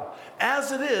while.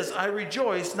 As it is, I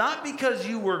rejoice, not because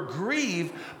you were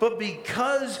grieved, but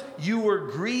because you were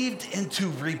grieved into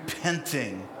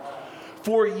repenting.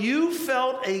 For you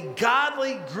felt a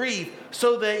godly grief,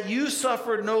 so that you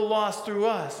suffered no loss through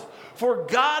us. For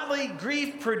godly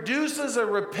grief produces a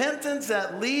repentance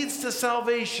that leads to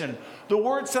salvation. The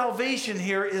word salvation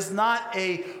here is not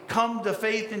a come to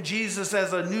faith in Jesus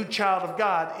as a new child of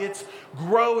God. It's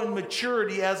grow in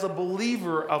maturity as a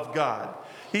believer of God.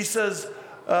 He says,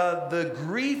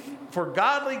 for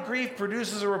godly grief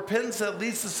produces a repentance that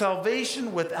leads to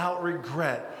salvation without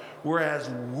regret, whereas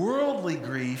worldly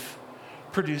grief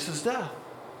produces death.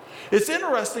 It's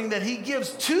interesting that he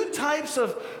gives 2 types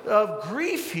of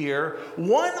grief here.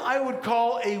 One I would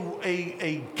call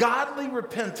a godly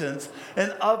repentance,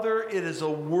 and other it is a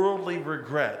worldly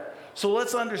regret. So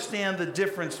let's understand the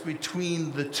difference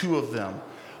between the 2 of them.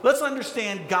 Let's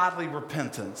understand godly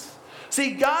repentance.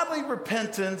 See, godly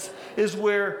repentance is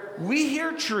where we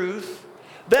hear truth,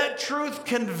 that truth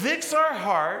convicts our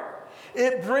heart,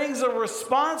 it brings a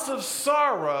response of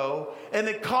sorrow, and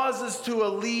it causes to a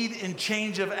lead in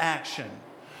change of action.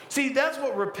 See, that's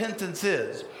what repentance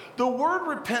is. The word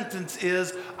repentance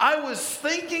is, I was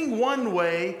thinking one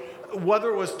way, whether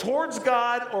it was towards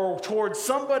God or towards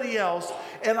somebody else,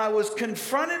 and I was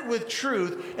confronted with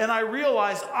truth, and I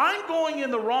realized I'm going in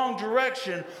the wrong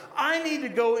direction. I need to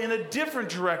go in a different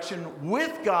direction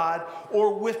with God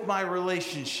or with my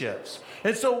relationships.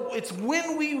 And so it's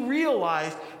when we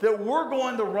realize that we're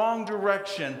going the wrong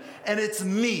direction, and it's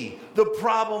me. The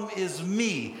problem is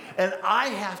me, and I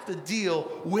have to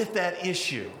deal with that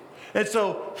issue. And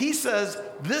so he says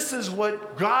this is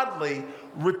what godly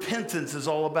repentance is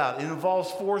all about. It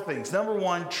involves 4 things. Number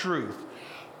 1, truth.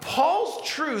 Paul's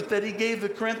truth that he gave the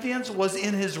Corinthians was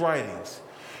in his writings.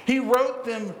 He wrote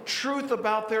them truth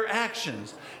about their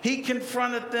actions. He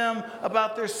confronted them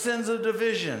about their sins of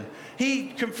division. He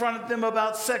confronted them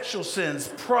about sexual sins,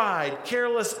 pride,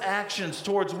 careless actions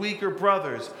towards weaker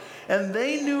brothers. And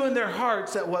they knew in their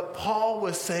hearts that what Paul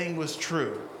was saying was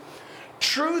true.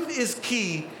 Truth is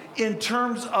key in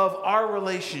terms of our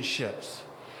relationships.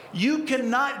 You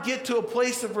cannot get to a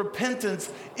place of repentance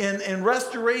and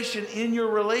restoration in your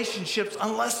relationships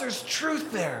unless there's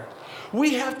truth there.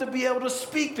 We have to be able to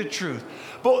speak the truth.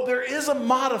 But there is a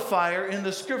modifier in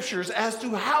the scriptures as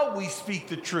to how we speak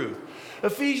the truth.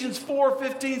 Ephesians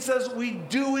 4:15 says we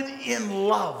do it in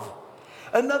love.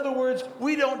 In other words,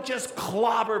 we don't just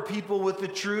clobber people with the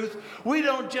truth. We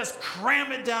don't just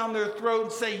cram it down their throat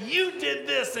and say, you did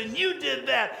this and you did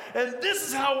that, and this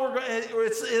is how we're going.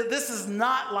 This is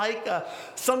not like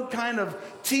some kind of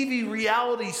TV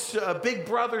reality Big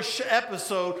Brother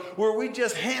episode where we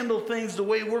just handle things the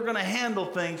way we're going to handle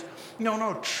things.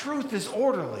 No, truth is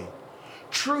orderly.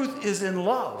 Truth is in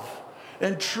love.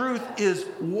 And truth is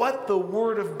what the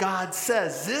Word of God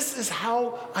says. This is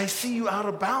how I see you out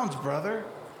of bounds, brother.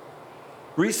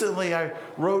 Recently, I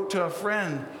wrote to a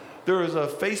friend. There was a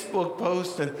Facebook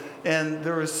post, and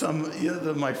there was some,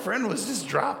 my friend was just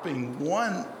dropping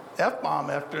one F-bomb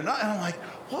after another. And I'm like,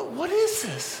 what is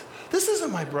this? This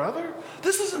isn't my brother.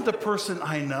 This isn't the person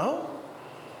I know.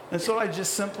 And so I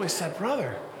just simply said,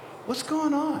 brother, what's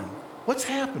going on? What's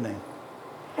happening?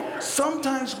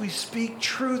 Sometimes we speak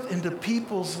truth into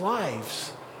people's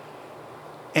lives,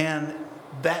 and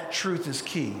that truth is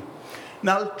key.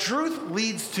 Now, truth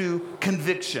leads to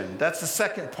conviction. That's the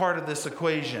second part of this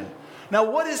equation.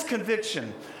 Now, what is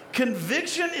conviction?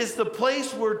 Conviction is the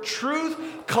place where truth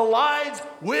collides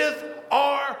with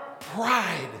our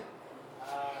pride.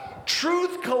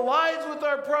 Truth collides with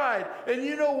our pride. And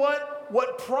you know what?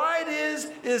 What pride is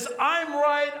I'm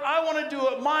right. I want to do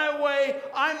it my way.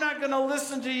 I'm not going to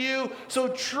listen to you. So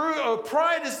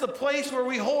pride is the place where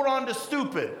we hold on to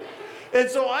stupid. And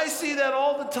so I see that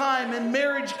all the time in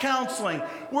marriage counseling,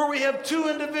 where we have two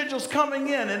individuals coming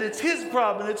in, and it's his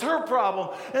problem, it's her problem,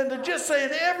 and they're just saying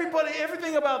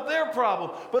everything about their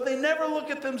problem, but they never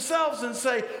look at themselves and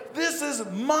say, this is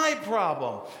my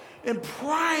problem. And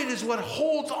pride is what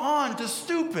holds on to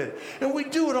stupid, and we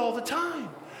do it all the time.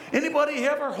 Anybody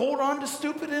ever hold on to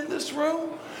stupid in this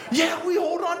room? Yeah, we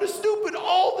hold on to stupid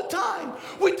all the time.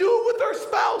 We do it with our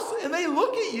spouse, and they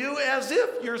look at you as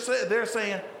if they're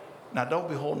saying, now don't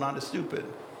be holding on to stupid.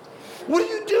 What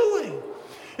are you doing?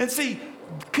 And see,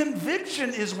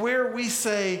 conviction is where we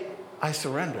say, I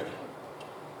surrender.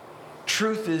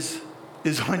 Truth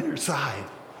is on your side.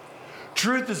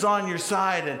 Truth is on your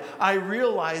side, and I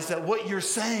realize that what you're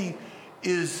saying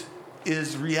is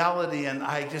reality, and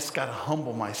I just got to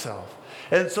humble myself.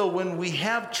 And so when we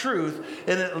have truth,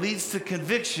 and it leads to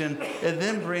conviction, it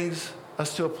then brings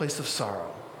us to a place of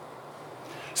sorrow.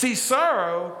 See,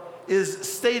 sorrow is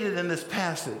stated in this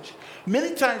passage.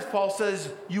 Many times Paul says,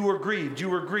 you were grieved.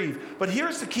 But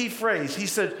here's the key phrase. He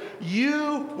said,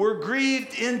 you were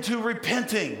grieved into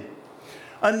repenting.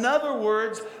 In other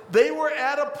words, they were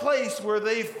at a place where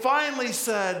they finally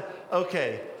said,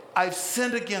 okay, I've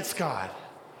sinned against God.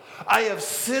 I have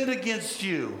sinned against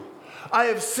you. I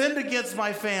have sinned against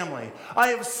my family. I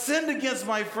have sinned against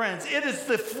my friends. It is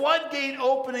the floodgate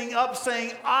opening up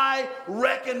saying, I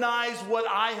recognize what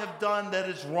I have done that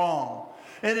is wrong.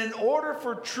 And in order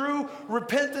for true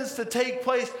repentance to take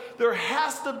place, there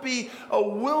has to be a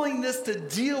willingness to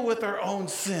deal with our own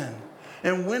sin.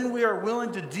 And when we are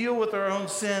willing to deal with our own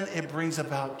sin, it brings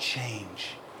about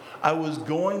change. I was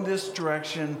going this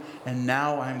direction, and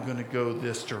now I'm going to go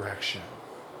this direction.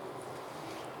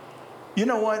 You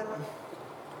know what?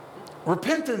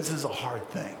 Repentance is a hard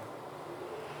thing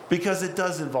because it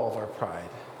does involve our pride.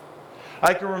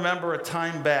 I can remember a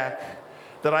time back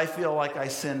that I feel like I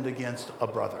sinned against a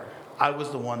brother. I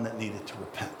was the one that needed to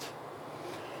repent.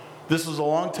 This was a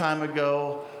long time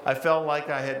ago. I felt like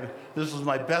this was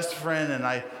my best friend, and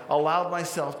I allowed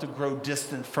myself to grow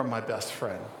distant from my best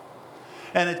friend.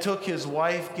 And it took his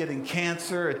wife getting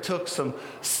cancer. It took some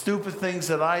stupid things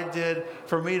that I did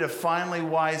for me to finally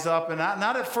wise up. And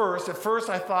not at first. At first,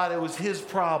 I thought it was his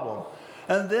problem.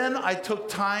 And then I took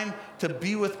time to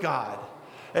be with God.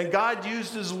 And God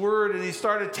used his word, and he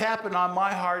started tapping on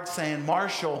my heart saying,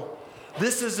 Marshall,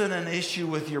 this isn't an issue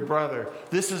with your brother.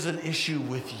 This is an issue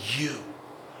with you.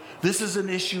 This is an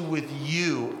issue with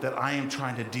you that I am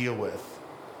trying to deal with.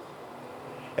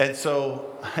 And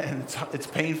so, and it's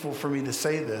painful for me to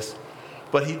say this,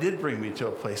 but he did bring me to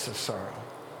a place of sorrow.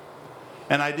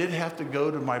 And I did have to go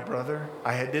to my brother.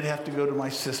 I did have to go to my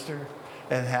sister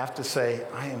and have to say,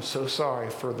 I am so sorry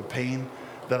for the pain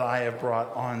that I have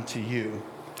brought on to you.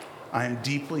 I am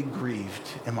deeply grieved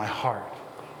in my heart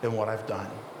in what I've done.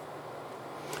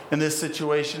 In this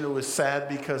situation, it was sad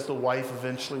because the wife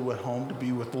eventually went home to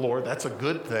be with the Lord. That's a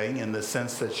good thing in the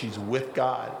sense that she's with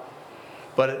God.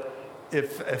 But it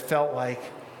felt like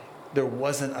there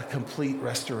wasn't a complete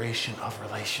restoration of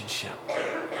relationship.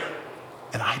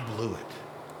 And I blew it.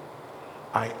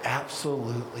 I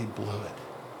absolutely blew it.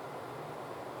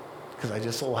 Because I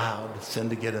just allowed sin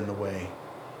to get in the way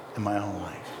in my own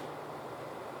life.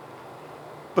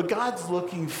 But God's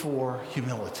looking for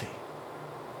humility.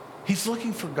 He's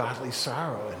looking for godly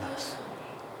sorrow in us.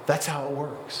 That's how it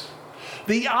works.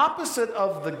 The opposite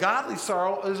of the godly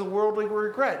sorrow is a worldly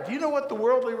regret. Do you know what the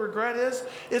worldly regret is?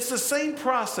 It's the same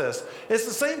process. It's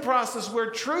the same process where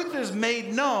truth is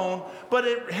made known, but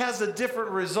it has a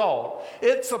different result.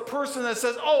 It's a person that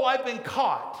says, oh, I've been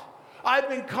caught. I've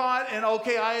been caught, and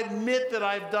okay, I admit that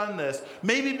I've done this.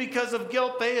 Maybe because of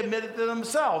guilt, they admit it to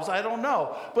themselves. I don't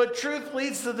know. But truth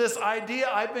leads to this idea,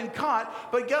 I've been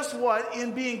caught. But guess what?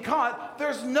 In being caught,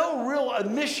 there's no real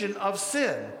admission of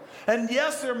sin. And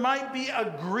yes, there might be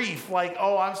a grief, like,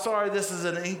 oh, I'm sorry this is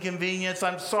an inconvenience.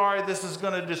 I'm sorry this is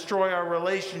going to destroy our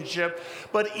relationship.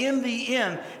 But in the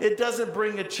end, it doesn't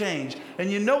bring a change.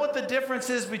 And you know what the difference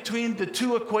is between the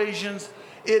two equations?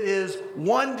 It is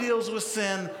one deals with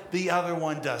sin, the other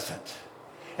one doesn't.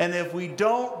 And if we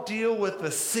don't deal with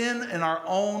the sin in our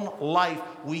own life,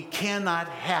 we cannot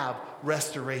have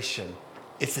restoration.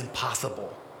 It's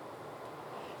impossible.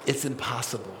 It's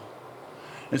impossible.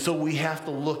 And so we have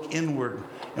to look inward,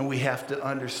 and we have to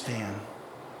understand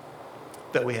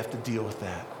that we have to deal with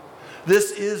that.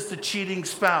 This is the cheating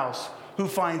spouse who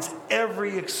finds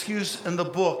every excuse in the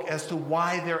book as to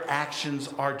why their actions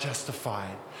are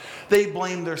justified. They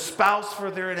blame their spouse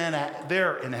for their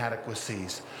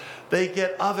inadequacies. They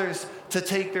get others to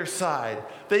take their side.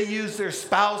 They use their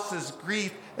spouse's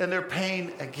grief and their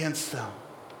pain against them.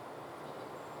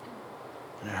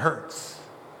 And it hurts.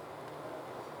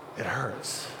 It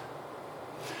hurts.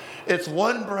 It's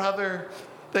one brother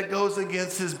that goes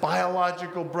against his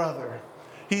biological brother.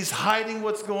 He's hiding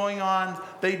what's going on.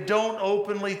 They don't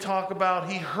openly talk about.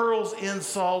 He hurls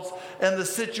insults, and the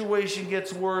situation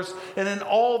gets worse. And in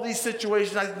all these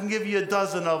situations, I can give you a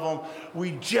dozen of them,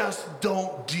 we just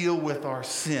don't deal with our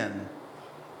sin.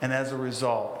 And as a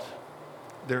result,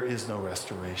 there is no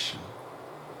restoration.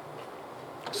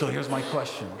 So here's my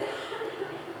question.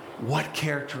 What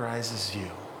characterizes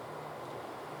you?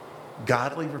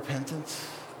 Godly repentance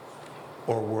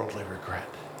or worldly regret?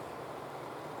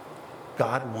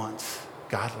 God wants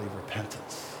godly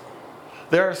repentance.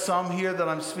 There are some here that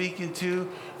I'm speaking to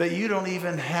that you don't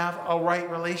even have a right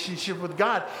relationship with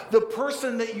God. The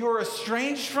person that you're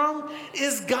estranged from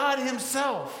is God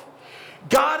himself.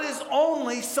 God is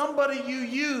only somebody you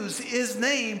use his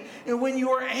name and when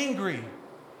you are angry.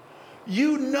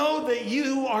 You know that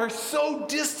you are so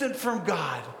distant from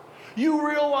God. You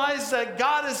realize that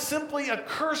God is simply a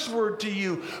curse word to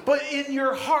you. But in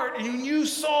your heart, and you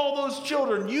saw those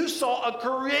children, you saw a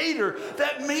creator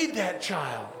that made that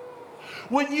child.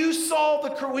 When you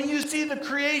see the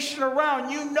creation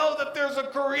around, you know that there's a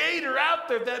creator out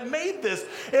there that made this.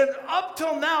 And up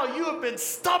till now, you have been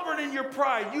stubborn in your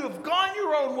pride. You have gone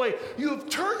your own way. You have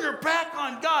turned your back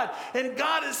on God. And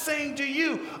God is saying to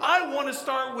you, I want to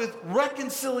start with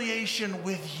reconciliation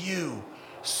with you,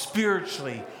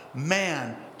 spiritually,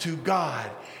 man to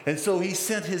God. And so he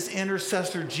sent his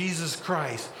intercessor, Jesus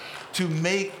Christ, to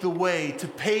make the way, to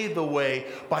pave the way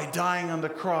by dying on the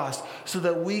cross so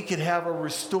that we could have a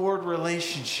restored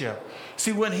relationship.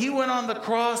 See, when he went on the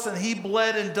cross and he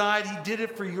bled and died, he did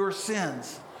it for your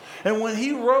sins. And when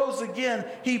he rose again,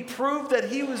 he proved that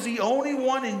he was the only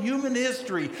one in human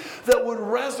history that would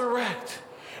resurrect.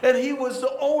 And he was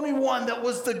the only one that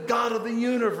was the God of the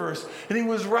universe. And he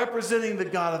was representing the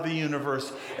God of the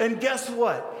universe. And guess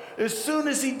what? As soon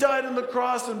as he died on the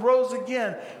cross and rose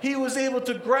again, he was able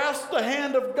to grasp the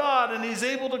hand of God, and he's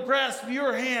able to grasp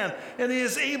your hand, and he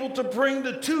is able to bring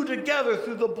the two together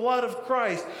through the blood of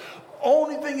Christ.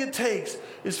 Only thing it takes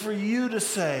is for you to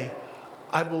say,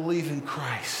 I believe in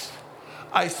Christ.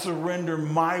 I surrender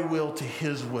my will to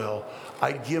his will.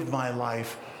 I give my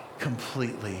life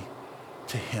completely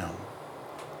to him.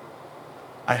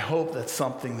 I hope that's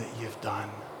something that you've done,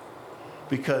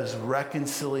 because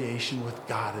reconciliation with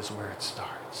God is where it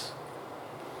starts.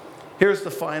 Here's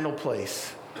the final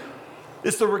place.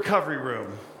 It's the recovery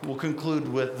room. We'll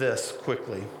conclude with this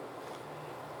quickly.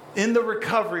 In the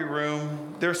recovery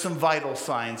room, there's some vital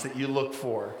signs that you look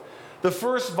for. The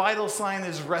first vital sign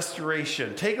is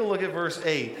restoration. Take a look at verse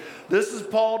 8. This is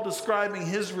Paul describing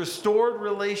his restored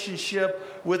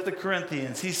relationship with the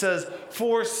Corinthians. He says,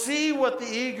 "For see what the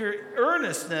eager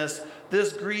earnestness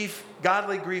this grief,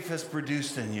 godly grief, has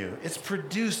produced in you." It's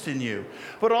produced in you.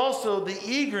 But also the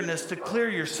eagerness to clear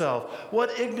yourself.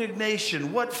 What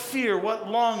indignation, what fear, what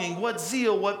longing, what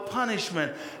zeal, what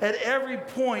punishment. At every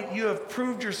point you have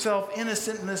proved yourself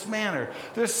innocent in this manner.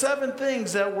 There's 7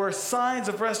 things that were signs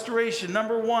of restoration.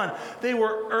 Number 1, they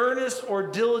were earnest or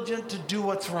diligent to do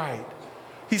what's right.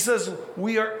 He says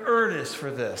we are earnest for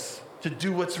this, to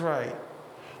do what's right.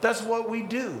 That's what we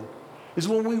do. Is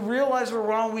when we realize we're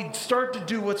wrong, we start to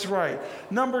do what's right.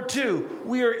 Number 2,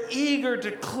 we are eager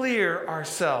to clear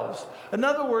ourselves. In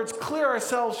other words, clear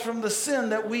ourselves from the sin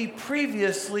that we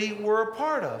previously were a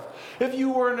part of. If you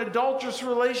were in an adulterous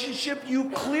relationship, you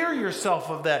clear yourself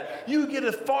of that. You get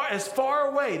as far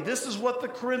away. This is what the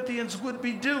Corinthians would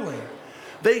be doing.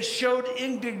 They showed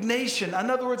indignation. In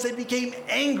other words, they became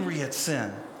angry at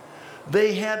sin.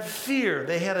 They had fear.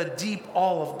 They had a deep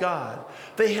awe of God.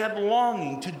 They had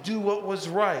longing to do what was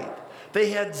right.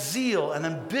 They had zeal and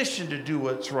ambition to do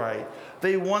what's right.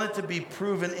 They wanted to be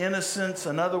proven innocent.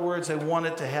 In other words, they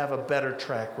wanted to have a better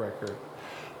track record.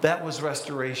 That was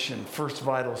restoration, first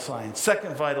vital sign.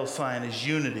 Second vital sign is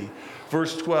unity.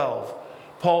 Verse 12,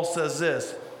 Paul says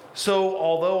this, "So,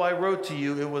 although I wrote to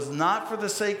you, it was not for the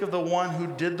sake of the one who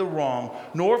did the wrong,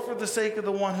 nor for the sake of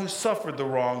the one who suffered the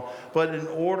wrong, but in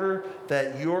order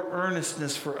that your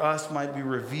earnestness for us might be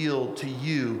revealed to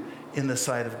you in the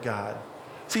sight of God."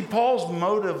 See, Paul's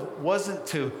motive wasn't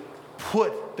to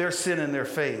put their sin in their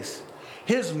face.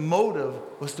 His motive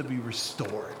was to be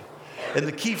restored. And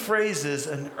the key phrase is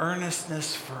an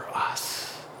earnestness for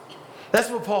us. That's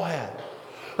what Paul had.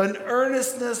 An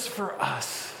earnestness for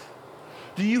us.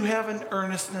 Do you have an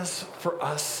earnestness for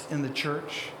us in the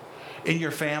church, in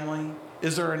your family?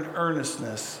 Is there an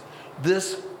earnestness?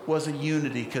 This was a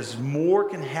unity because more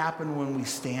can happen when we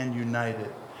stand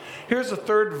united. Here's a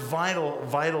third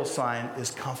vital sign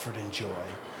is comfort and joy.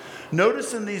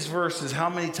 Notice in these verses how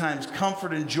many times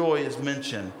comfort and joy is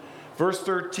mentioned. Verse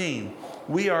 13,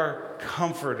 we are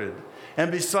comforted. And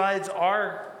besides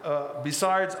our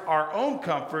own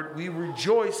comfort, we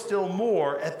rejoice still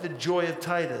more at the joy of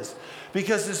Titus,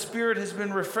 because the Spirit has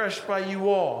been refreshed by you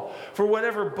all. For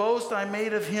whatever boast I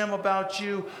made of him about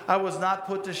you, I was not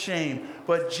put to shame.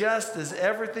 But just as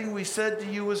everything we said to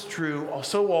you was true,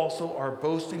 so also our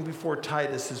boasting before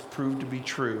Titus has proved to be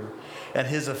true. And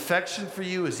his affection for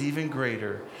you is even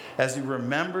greater, as he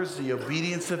remembers the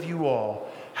obedience of you all,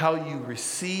 how you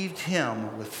received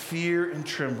him with fear and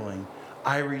trembling.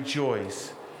 I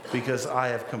rejoice because I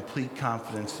have complete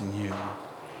confidence in you.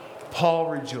 Paul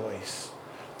rejoiced.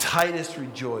 Titus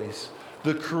rejoiced.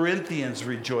 The Corinthians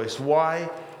rejoiced. Why?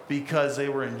 Because they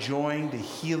were enjoying the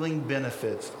healing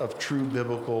benefits of true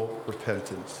biblical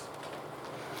repentance.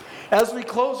 As we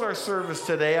close our service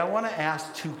today, I want to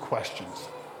ask two questions.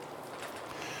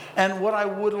 And what I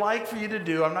would like for you to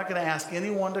do, I'm not going to ask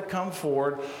anyone to come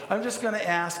forward. I'm just going to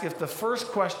ask if the first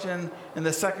question and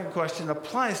the second question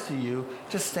applies to you,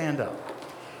 just stand up.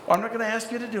 I'm not going to ask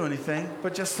you to do anything,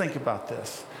 but just think about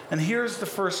this. And here's the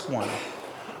first one.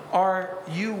 Are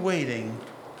you waiting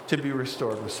to be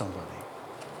restored with somebody?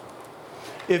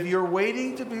 If you're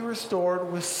waiting to be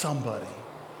restored with somebody,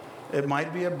 it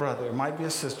might be a brother, it might be a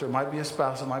sister, it might be a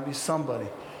spouse, it might be somebody.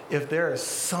 If there is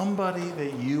somebody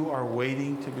that you are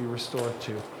waiting to be restored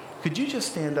to, could you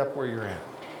just stand up where you're at?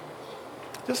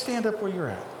 Just stand up where you're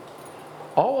at.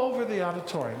 All over the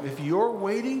auditorium, if you're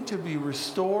waiting to be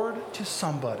restored to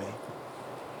somebody,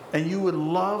 and you would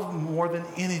love more than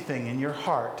anything in your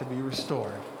heart to be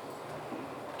restored,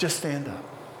 just stand up.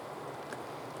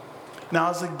 Now,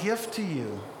 as a gift to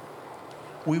you,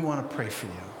 we want to pray for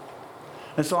you.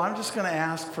 And so I'm just going to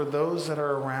ask for those that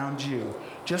are around you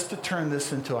just to turn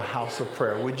this into a house of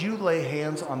prayer. Would you lay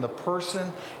hands on the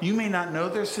person? You may not know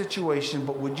their situation,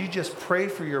 but would you just pray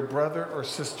for your brother or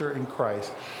sister in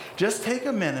Christ? Just take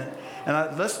a minute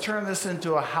and let's turn this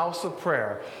into a house of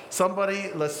prayer. Somebody,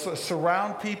 let's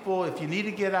surround people. If you need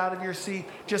to get out of your seat,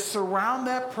 just surround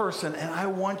that person, and I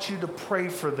want you to pray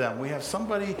for them. We have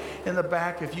somebody in the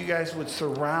back. If you guys would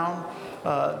surround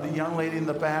the young lady in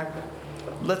the back.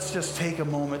 Let's just take a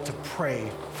moment to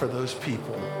pray for those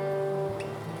people.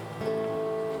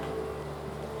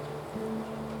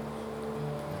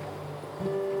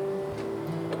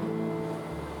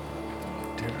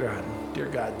 Dear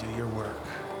God, do your work.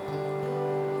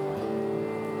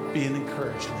 Be an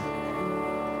encouragement.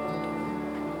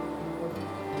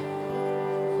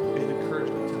 Be an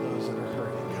encouragement to those that are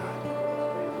hurting, God.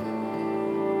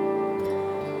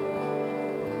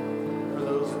 For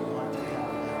those that want to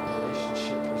have that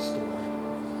relationship restored.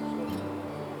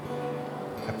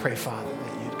 I pray, Father,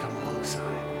 that you'd come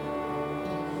alongside.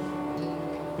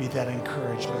 Be that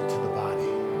encouragement to the body.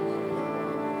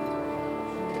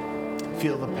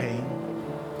 Feel the pain,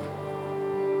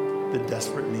 the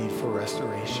desperate need for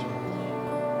restoration.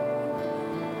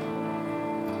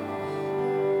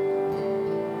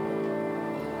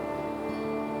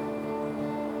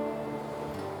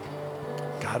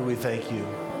 God, we thank you.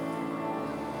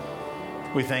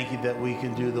 We thank you that we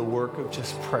can do the work of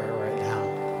just prayer right now.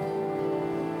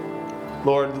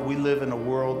 Lord, we live in a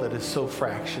world that is so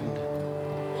fractioned,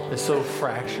 is so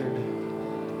fractured,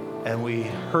 and we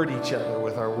hurt each other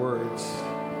with our words.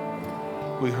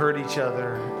 We hurt each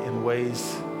other in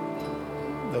ways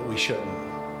that we shouldn't.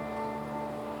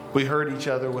 We hurt each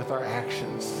other with our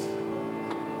actions.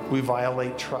 We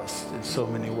violate trust in so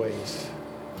many ways.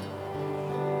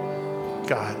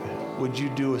 God, would you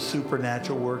do a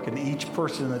supernatural work in each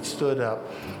person that stood up?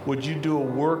 Would you do a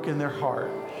work in their heart?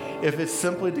 If it's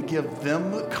simply to give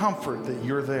them the comfort that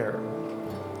you're there,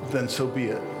 then so be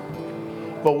it.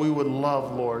 But we would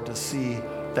love, Lord, to see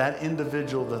that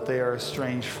individual that they are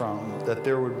estranged from, that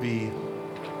there would be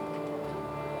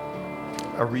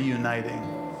a reuniting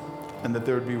and that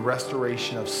there would be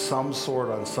restoration of some sort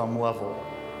on some level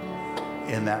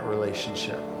in that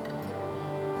relationship.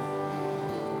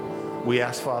 We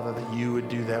ask, Father, that you would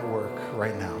do that work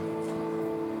right now.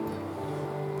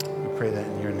 We pray that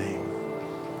in your name.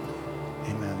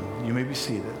 Amen. You may be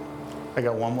seated. I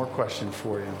got one more question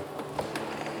for you.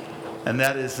 And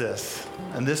that is this.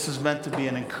 And this is meant to be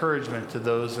an encouragement to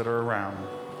those that are around.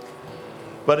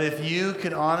 But if you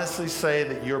could honestly say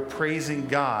that you're praising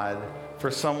God for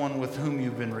someone with whom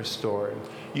you've been restored,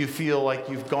 you feel like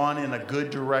you've gone in a good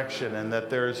direction and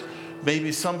that there's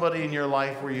maybe somebody in your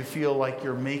life where you feel like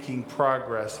you're making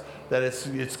progress, that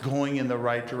it's going in the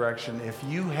right direction. If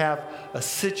you have a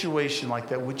situation like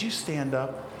that, would you stand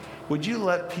up? Would you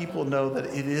let people know that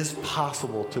it is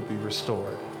possible to be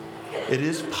restored? It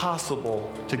is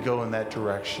possible to go in that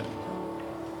direction.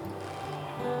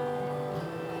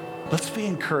 Let's be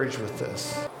encouraged with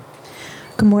this.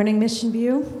 Good morning, Mission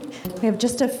View. We have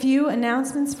just a few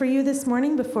announcements for you this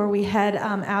morning before we head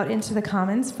out into the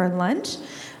Commons for lunch.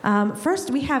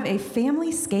 First, we have a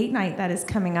family skate night that is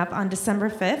coming up on December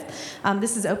 5th.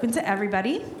 This is open to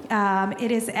everybody.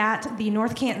 It is at the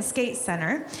North Canton Skate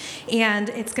Center, and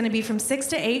it's going to be from 6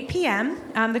 to 8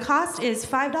 p.m. The cost is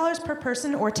 $5 per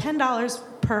person or $10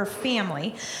 per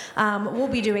family. We'll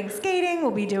be doing skating, we'll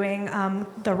be doing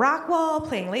the rock wall,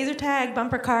 playing laser tag,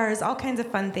 bumper cars, all kinds of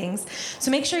fun things.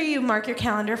 So make sure you mark your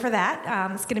calendar for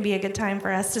that. It's going to be a good time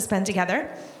for us to spend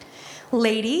together.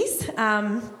 Ladies,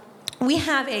 we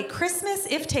have a Christmas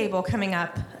if table coming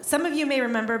up. Some of you may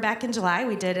remember back in July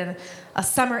we did a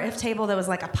summer if table that was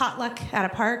like a potluck at a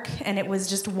park, and it was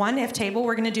just one if table.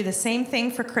 We're going to do the same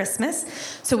thing for Christmas.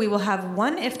 So we will have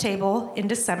one if table in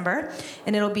December,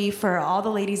 and it'll be for all the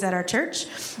ladies at our church.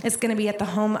 It's going to be at the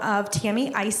home of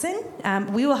Tammy Eisen.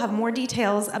 We will have more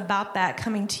details about that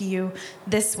coming to you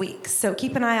this week. So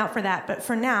keep an eye out for that. But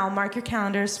for now, mark your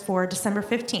calendars for December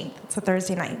 15th. It's a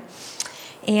Thursday night.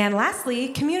 And lastly,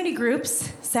 community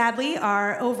groups, sadly,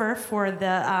 are over for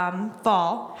the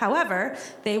fall. However,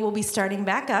 they will be starting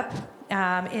back up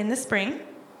in the spring,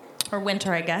 or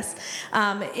winter, I guess.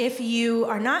 If you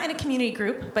are not in a community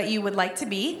group, but you would like to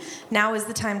be, now is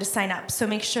the time to sign up. So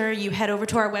make sure you head over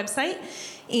to our website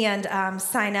and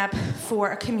sign up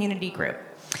for a community group.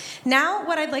 Now,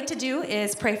 what I'd like to do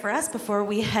is pray for us before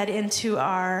we head into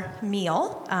our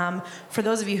meal. For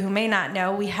those of you who may not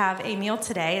know, we have a meal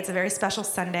today. It's a very special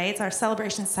Sunday. It's our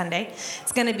celebration Sunday.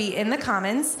 It's going to be in the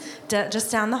Commons,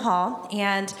 just down the hall.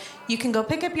 And you can go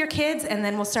pick up your kids, and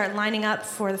then we'll start lining up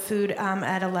for the food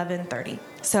at 11:30.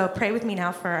 So pray with me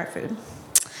now for our food.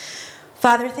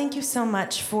 Father, thank you so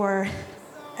much for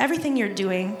everything you're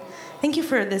doing. Thank you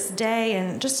for this day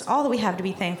and just all that we have to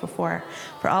be thankful for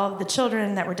all of the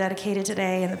children that were dedicated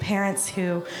today and the parents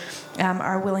who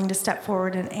are willing to step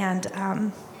forward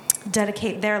and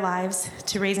dedicate their lives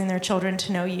to raising their children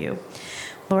to know you.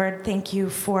 Lord, thank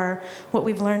you for what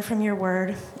we've learned from your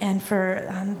word and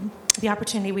for the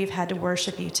opportunity we've had to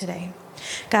worship you today.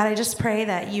 God, I just pray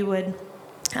that you would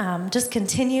just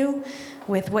continue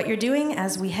with what you're doing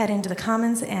as we head into the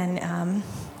Commons and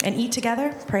eat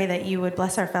together. Pray that you would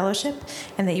bless our fellowship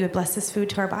and that you would bless this food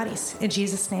to our bodies. In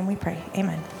Jesus' name we pray.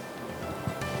 Amen.